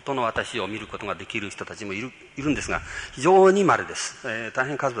本当の私を見ることができる人たちもいるんですが、非常に稀です。大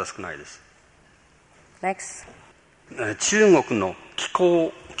変数は少ないです。 Next. 中国の気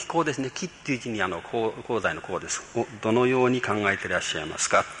候ですね。気っていう字に功罪の功です。どのように考えていらっしゃいます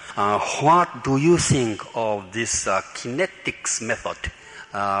か。What do you think of this kinetics method?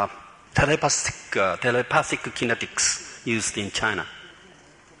 Telepathic kinetics used in China.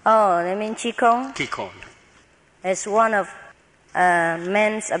 Oh, they mean Qigong? 気候。 It's one of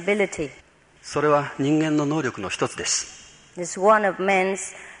man's ability. それは人間の能力の一つです。It's one of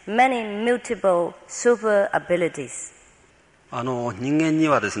man's many mutable super abilities. 人間に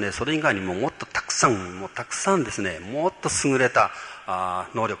はですね、それ以外にももっとたくさんですね、もっと優れた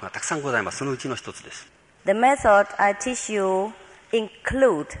能力がたくさんございます。そのうちの一つです。The method I teach you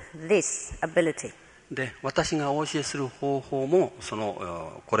include this ability. で、私がお教えする方法も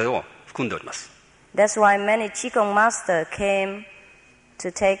これを含んでおります。That's why many Qigong masters came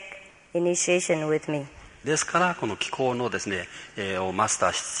to take initiation with me. ですからこの気功のですね、をマスタ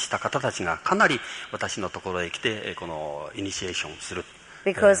ーした方たちがかなり私のところへ来てこのイニシエーションする。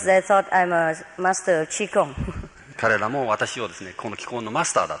Because they thought I'm a master of Qigong. 彼らも私をですね、この気功のマ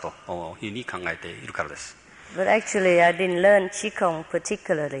スターだというふうに考えているからです。But actually I didn't learn Qigong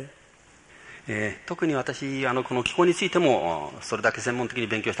particularly. 特に私この気功についてもそれだけ専門的に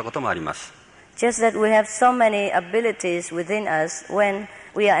勉強したこともあります。Just that we have so many abilities within us. When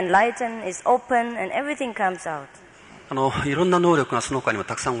we are enlightened, it's open and everything comes out. いろんな能力がその他にも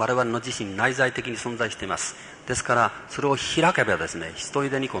たくさん我々の自身内在的に存在しています。ですからそれを開けばですね、一人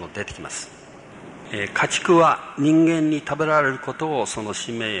でに出てきます。家畜は人間に食べられることをその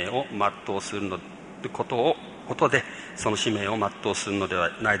使命を全うすることでその使命を全うするのでは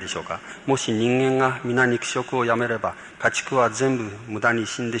ないでしょうか。もし人間が皆肉食をやめれば家畜は全部無駄に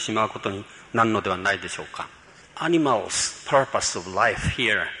死んでしまうことになるのではないでしょうか。Animals' purpose of life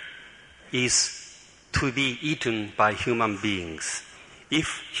here is to be eaten by human beings. If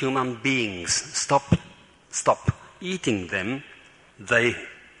human beings stop eating them, they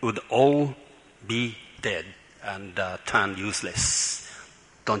would all be dead and turn useless.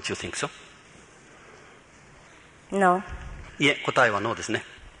 Don't you think so? No. いえ、答えはノーですね。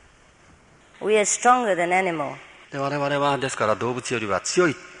We are stronger than animal. で我々はですから動物よりは強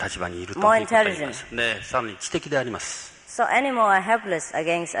い立場にいるということが言います。で、さらに知的であります。So animals are helpless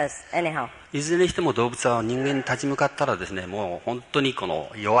against us anyhow. いずれにしても動物は人間に立ち向かったらですね、もう本当にこ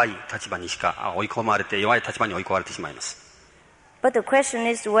の弱い立場にしか弱い立場に追い込まれてしまいます。But the question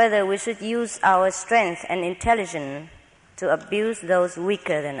is whether we should use our strength and intelligence to abuse those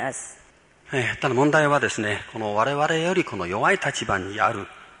weaker than us. ただ問題はですね、この我々よりこの弱い立場にある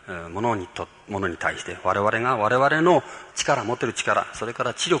ものに対して我々が我々の持てる力、それか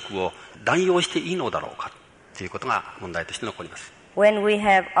ら知力を乱用していいのだろうかということが問題として残ります。When we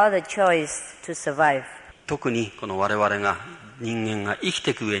have other choice to survive. 特にこの我々が人間が生き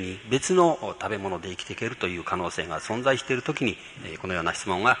ていく上に別の食べ物で生きていけるという可能性が存在しているときにこのような質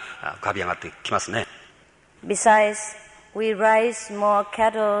問が浮かび上がってきますね。Besides, we raise more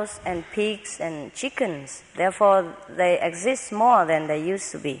cattle and pigs and chickens. Therefore, they exist more than they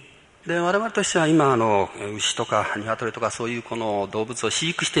used to be. で我々としては今牛とか鶏とかそういうこの動物を飼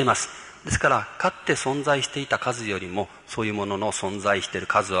育しています。ですからかつて存在していた数よりもそういうものの存在している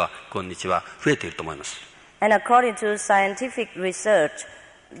数は今日は増えていると思います。And according to scientific research,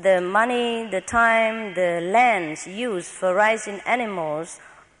 the money, the time, the lands used for raising animals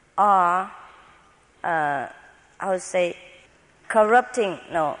are, I would say,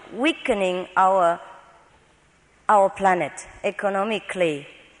 weakening our planet economically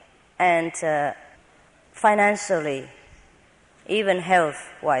and financially, even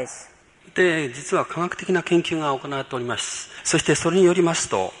health-wise. で、実は科学的な研究が行われております。そしてそれによります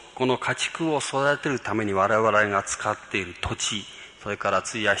と、この家畜を育てるために我々が使っている土地、それから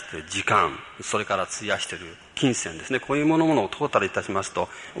費やしている時間、それから費やしている金銭ですね、こういうものをトータルいたしますと、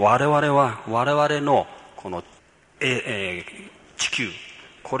我々のこの、地球、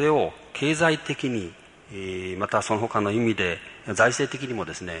これを経済的に、またその他の意味で財政的にも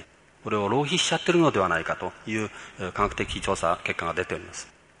ですね、これを浪費しちゃってるのではないかという科学的調査結果が出ております。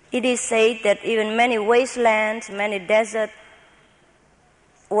It is said that even many wastelands, many deserts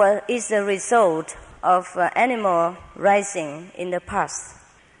is the result of animal rising in the past.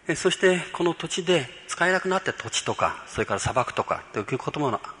 そしてこの土地で使えなくなった土地とか、それから砂漠とかということ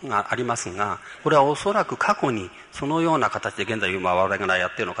もがありますが、これはおそらく過去にそのような形で現在我々がや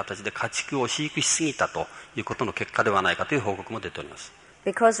っているような形で家畜を飼育しすぎたということの結果ではないかという報告も出ております。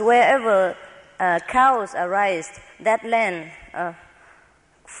Because wherever cows are raised, that land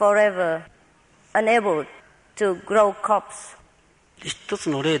forever unable to grow crops. 一つ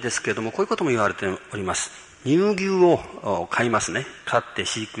の例ですけれども、こういうことも言われております。乳牛を飼いますね。飼って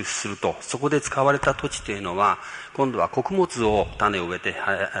飼育すると、そこで使われた土地というのは、今度は穀物を種を植えて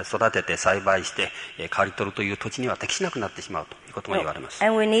育てて栽培して刈り取るという土地には適しなくなってしまうということも言われます。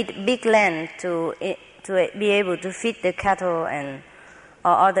And we need big land to be able to feed the cattle and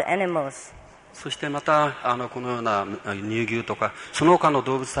other animals. そしてまたこのような乳牛とかその他の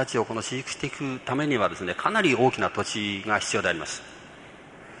動物たちを飼育していくためにはですね、かなり大きな土地が必要であります。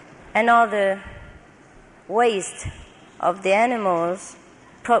And all the waste of the animals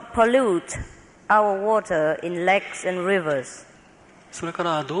pollute our water in lakes and rivers. それか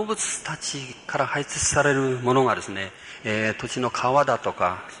ら動物たちから排出されるものがですね、土地の川だと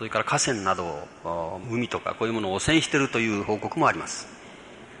か、それから河川など、海とかこういうものを汚染しているという報告もあります。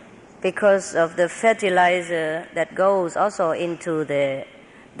Because of the fertilizer that goes also into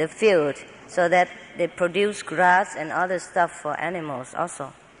the field, so that they produce grass and other stuff for animals also.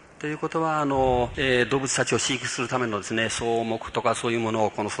 ということは動物たちを飼育するためのですね、草木とかそういうもの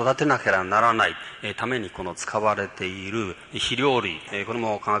を育てなければならない、ために使われている肥料類、これ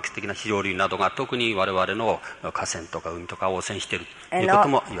も化学的な肥料類などが特に我々の河川とか海とかを汚染しているということ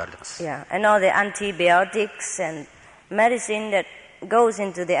も言われています。Yeah, and all the antibiotics and medicine that goes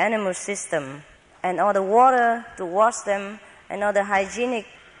into the animal system, and all the water to wash them, and all the hygienic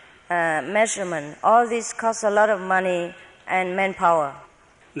measurement, all this costs a lot of money and manpower.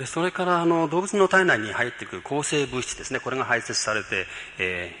 でそれから動物の体内に入ってくる抗生物質ですね、これが排泄されて、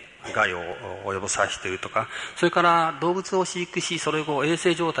害を及ぼさせているとか、それから動物を飼育し、それを衛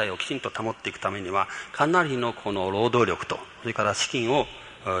生状態をきちんと保っていくためにはかなりの労働力と、それから資金を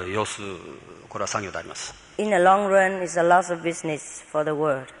要する、これは作業であります。In the long run, it's a loss of business for the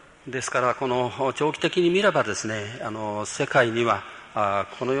world. ですから長期的に見ればですね、世界には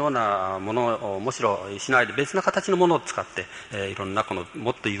このようなものをむしろしないで別な形のものを使って、いろんな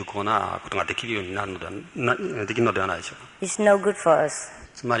もっと有効なことができるようになるできるのではないでしょうか。It's no good for us.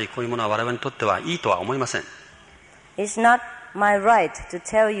 つまりこういうものは我々にとってはいいとは思いません。 It's not my right to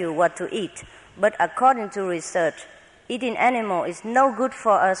tell you what to eat, but according to research, eating animal is no good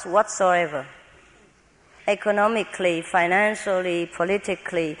for us whatsoever. Economically, financially,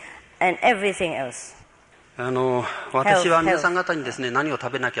 politically, and everything else. 私は皆さん方にですね、何を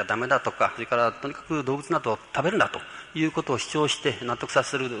食べなきゃダメだとか、それからとにかく動物などを食べるんだということを主張して納得さ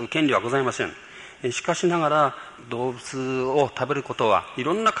せる権利はございません。しかしながら動物を食べることはい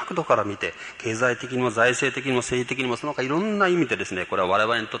ろんな角度から見て、経済的にも財政的にも政治的にもその他いろんな意味でですね、これは我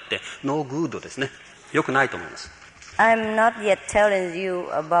々にとってノーグッドですね、良くないと思います。 I'm not yet telling you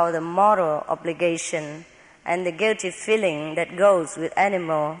about the moral obligation and the guilty feeling that goes with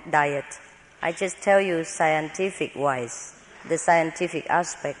animal diet. I just tell you scientific wise, the scientific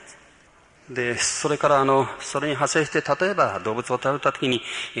aspect. でそれからそれに派生して、例えば動物を食べたときに、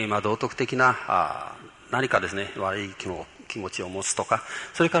道徳的な何かですね、悪い気持ちを持つとか、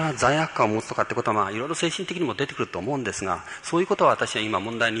それから罪悪感を持つとかってことは、いろいろ精神的にも出てくると思うんですが、そういうことは私は今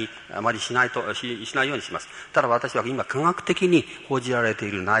問題にあまりしないようにします。ただ私は今科学的に報じられて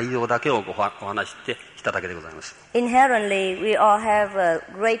いる内容だけをお話しただけでございます。 Inherently, we all have a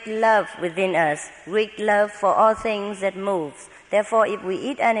great love within us, great love for all things that moves. Therefore, if we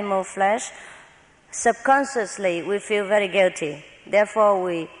eat animal flesh, subconsciously we feel very guilty. Therefore,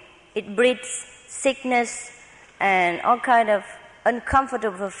 it breeds sickness and all kind of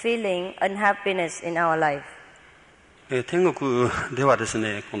uncomfortable feeling, unhappiness in our life. 天国ではです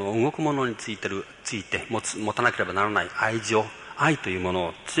ね、この動くものについて持たなければならない愛というもの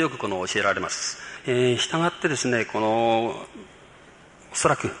を強く教えられます。したがってですね、おそ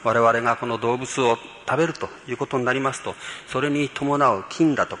らく我々がこの動物を食べるということになりますと、それに伴う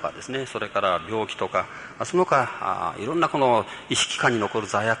菌だとかですね、それから病気とか、その他いろんな意識下に残る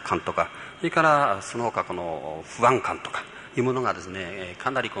罪悪感とか、それからその他不安感とかいうものがですね、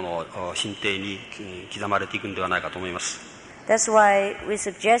かなり神経に刻まれていくんではないかと思います。 That's why we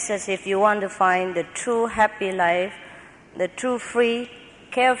suggest that if you want to find the true happy life, the true free,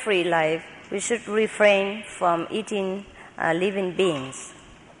 carefree life, we should refrain from eating living beings.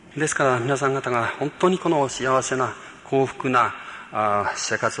 ですから皆さん方が本当に幸せな幸福な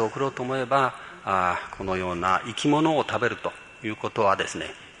生活を送ろうと思えば、このような生き物を食べるということはですね、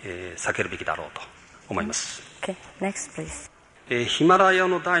避けるべきだろうと思います。 Okay, next please. ヒマラヤ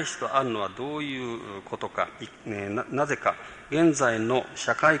の大地とあるのはどういうことか、なぜか現在の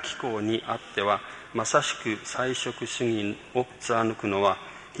社会機構にあってはまさしく菜食主義を貫くのは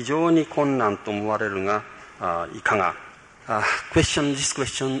非常に困難と思われるがいかが。This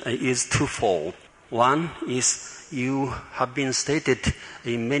question is twofold. One is you have been stated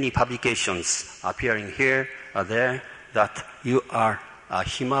in many publications appearing here or there that you are a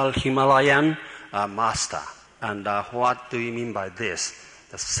Himalayan master. And what do you mean by this?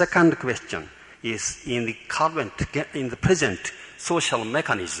 The second question is in the present social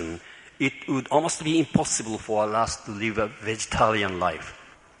mechanism, it would almost be impossible for us to live a vegetarian life.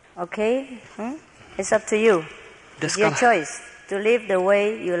 Okay, It's up to you. It's your choice to live the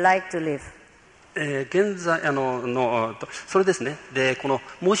way you like to live. 現在それですね。で、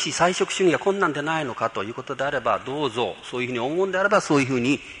もし菜食主義が困難でないのかということであれば、どうぞそういうふうに思うんであれば、そういうふう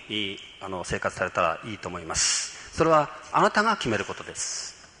に生活されたらいいと思います。それはあなたが決めることです。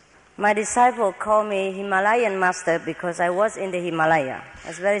My disciple called me Himalayan master because I was in the Himalaya.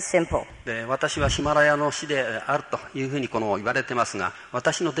 It's very simple. で、私はヒマラヤの師であるというふうに言われてますが、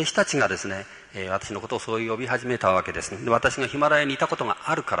私の弟子たちがですね、私のことをそう呼び始めたわけです。で、私がヒマラヤにいたことが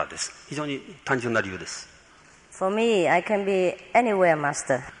あるからです。非常に単純な理由です。For me, I can be anywhere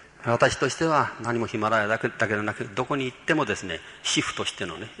master. 私としては何もヒマラヤだけでなく、どこに行ってもですね、師父として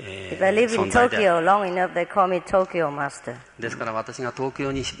のね、If I live in 存在であ Tokyo る。long enough, they call me Tokyo master. ですから私が東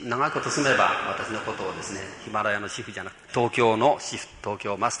京に長いこと住めば、私のことをですね、ヒマラヤの師父じゃなく、東京の師父、東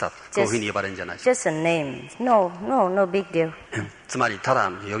京マスターと、こういうふうに呼ばれるんじゃないですか。Just a name. No big deal. つまりた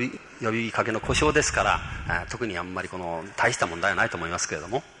だ呼びかけの呼称ですから、特にあんまり大した問題はないと思いますけれど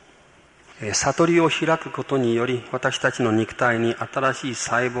も、悟りを開くことにより、私たちの肉体に新しい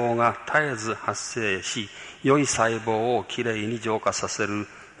細胞が絶えず発生し、良い細胞をきれいに浄化させる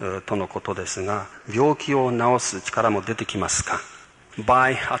とのことですが、病気を治す力も出てきますか？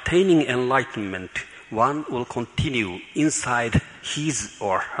 By attaining enlightenment, one will continue inside his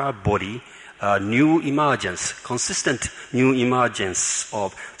or her body new emergence, consistent new emergence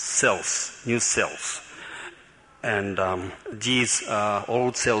of new cells.And these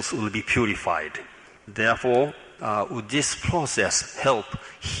old cells will be purified. Therefore, would this process help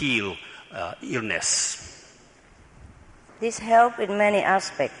heal illness? This help in many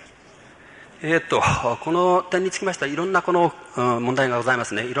aspects. この点につきましては、いろんな問題がございま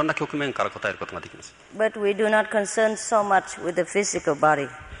すね。いろんな局面から答えることができます。But we do not concern so much with the physical body.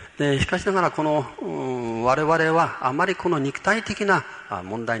 でしかしながら我々はあまり肉体的な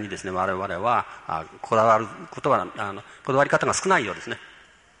問題にですね、我々はこだわり方が少ないようですね。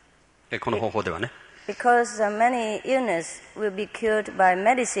この方法ではね。Because many illness will be cured by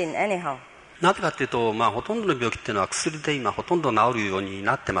medicine anyhow. なぜかというと、ほとんどの病気っていうのは薬で今ほとんど治るように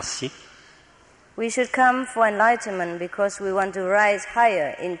なってますし。We should come for enlightenment because we want to rise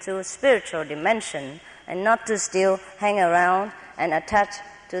higher into spiritual dimension and not to still hang around and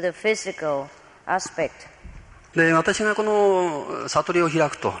attach.To the physical aspect. で、私が悟りを開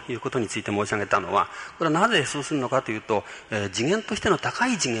くということについて申し上げたのは、これはなぜそうするのかというと、次元としての高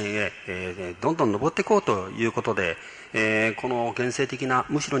い次元へ、どんどん登っていこうということで、この現世的な、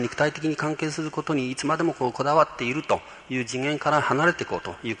むしろ肉体的に関係することにいつまでもこだわっているという次元から離れていこう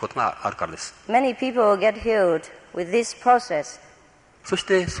ということがあるからです。Many people will get healed with this process. そし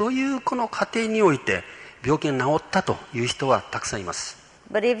てそういう過程において病気が治ったという人はたくさんいます。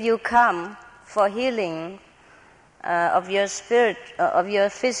But if you come for healing of your spirit, of your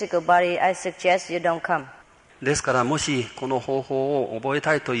physical body, I suggest you don't come. ですからもしこの方法を覚え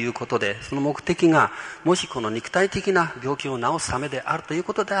たいということで、その目的がもしこの肉体的な病気を治すためであるという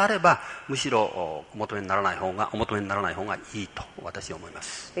ことであれば、むしろお求めにならない方がいいと私は思いま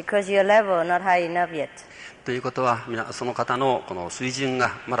す。Because your level not high enough yet. ということは、その方のこの水準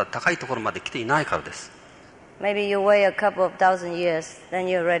がまだ高いところまで来ていないからです。Maybe you wait a couple of thousand years, then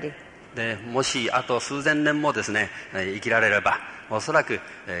you're ready. で、もしあと数千年もですね、生きられれば、おそらく、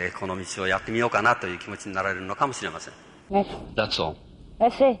この道をやってみようかなという気持ちになられるのかもしれません。Yes. That's all.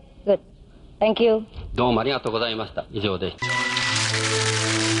 That's it. Good. Thank you. どうもありがとうございました。以上です。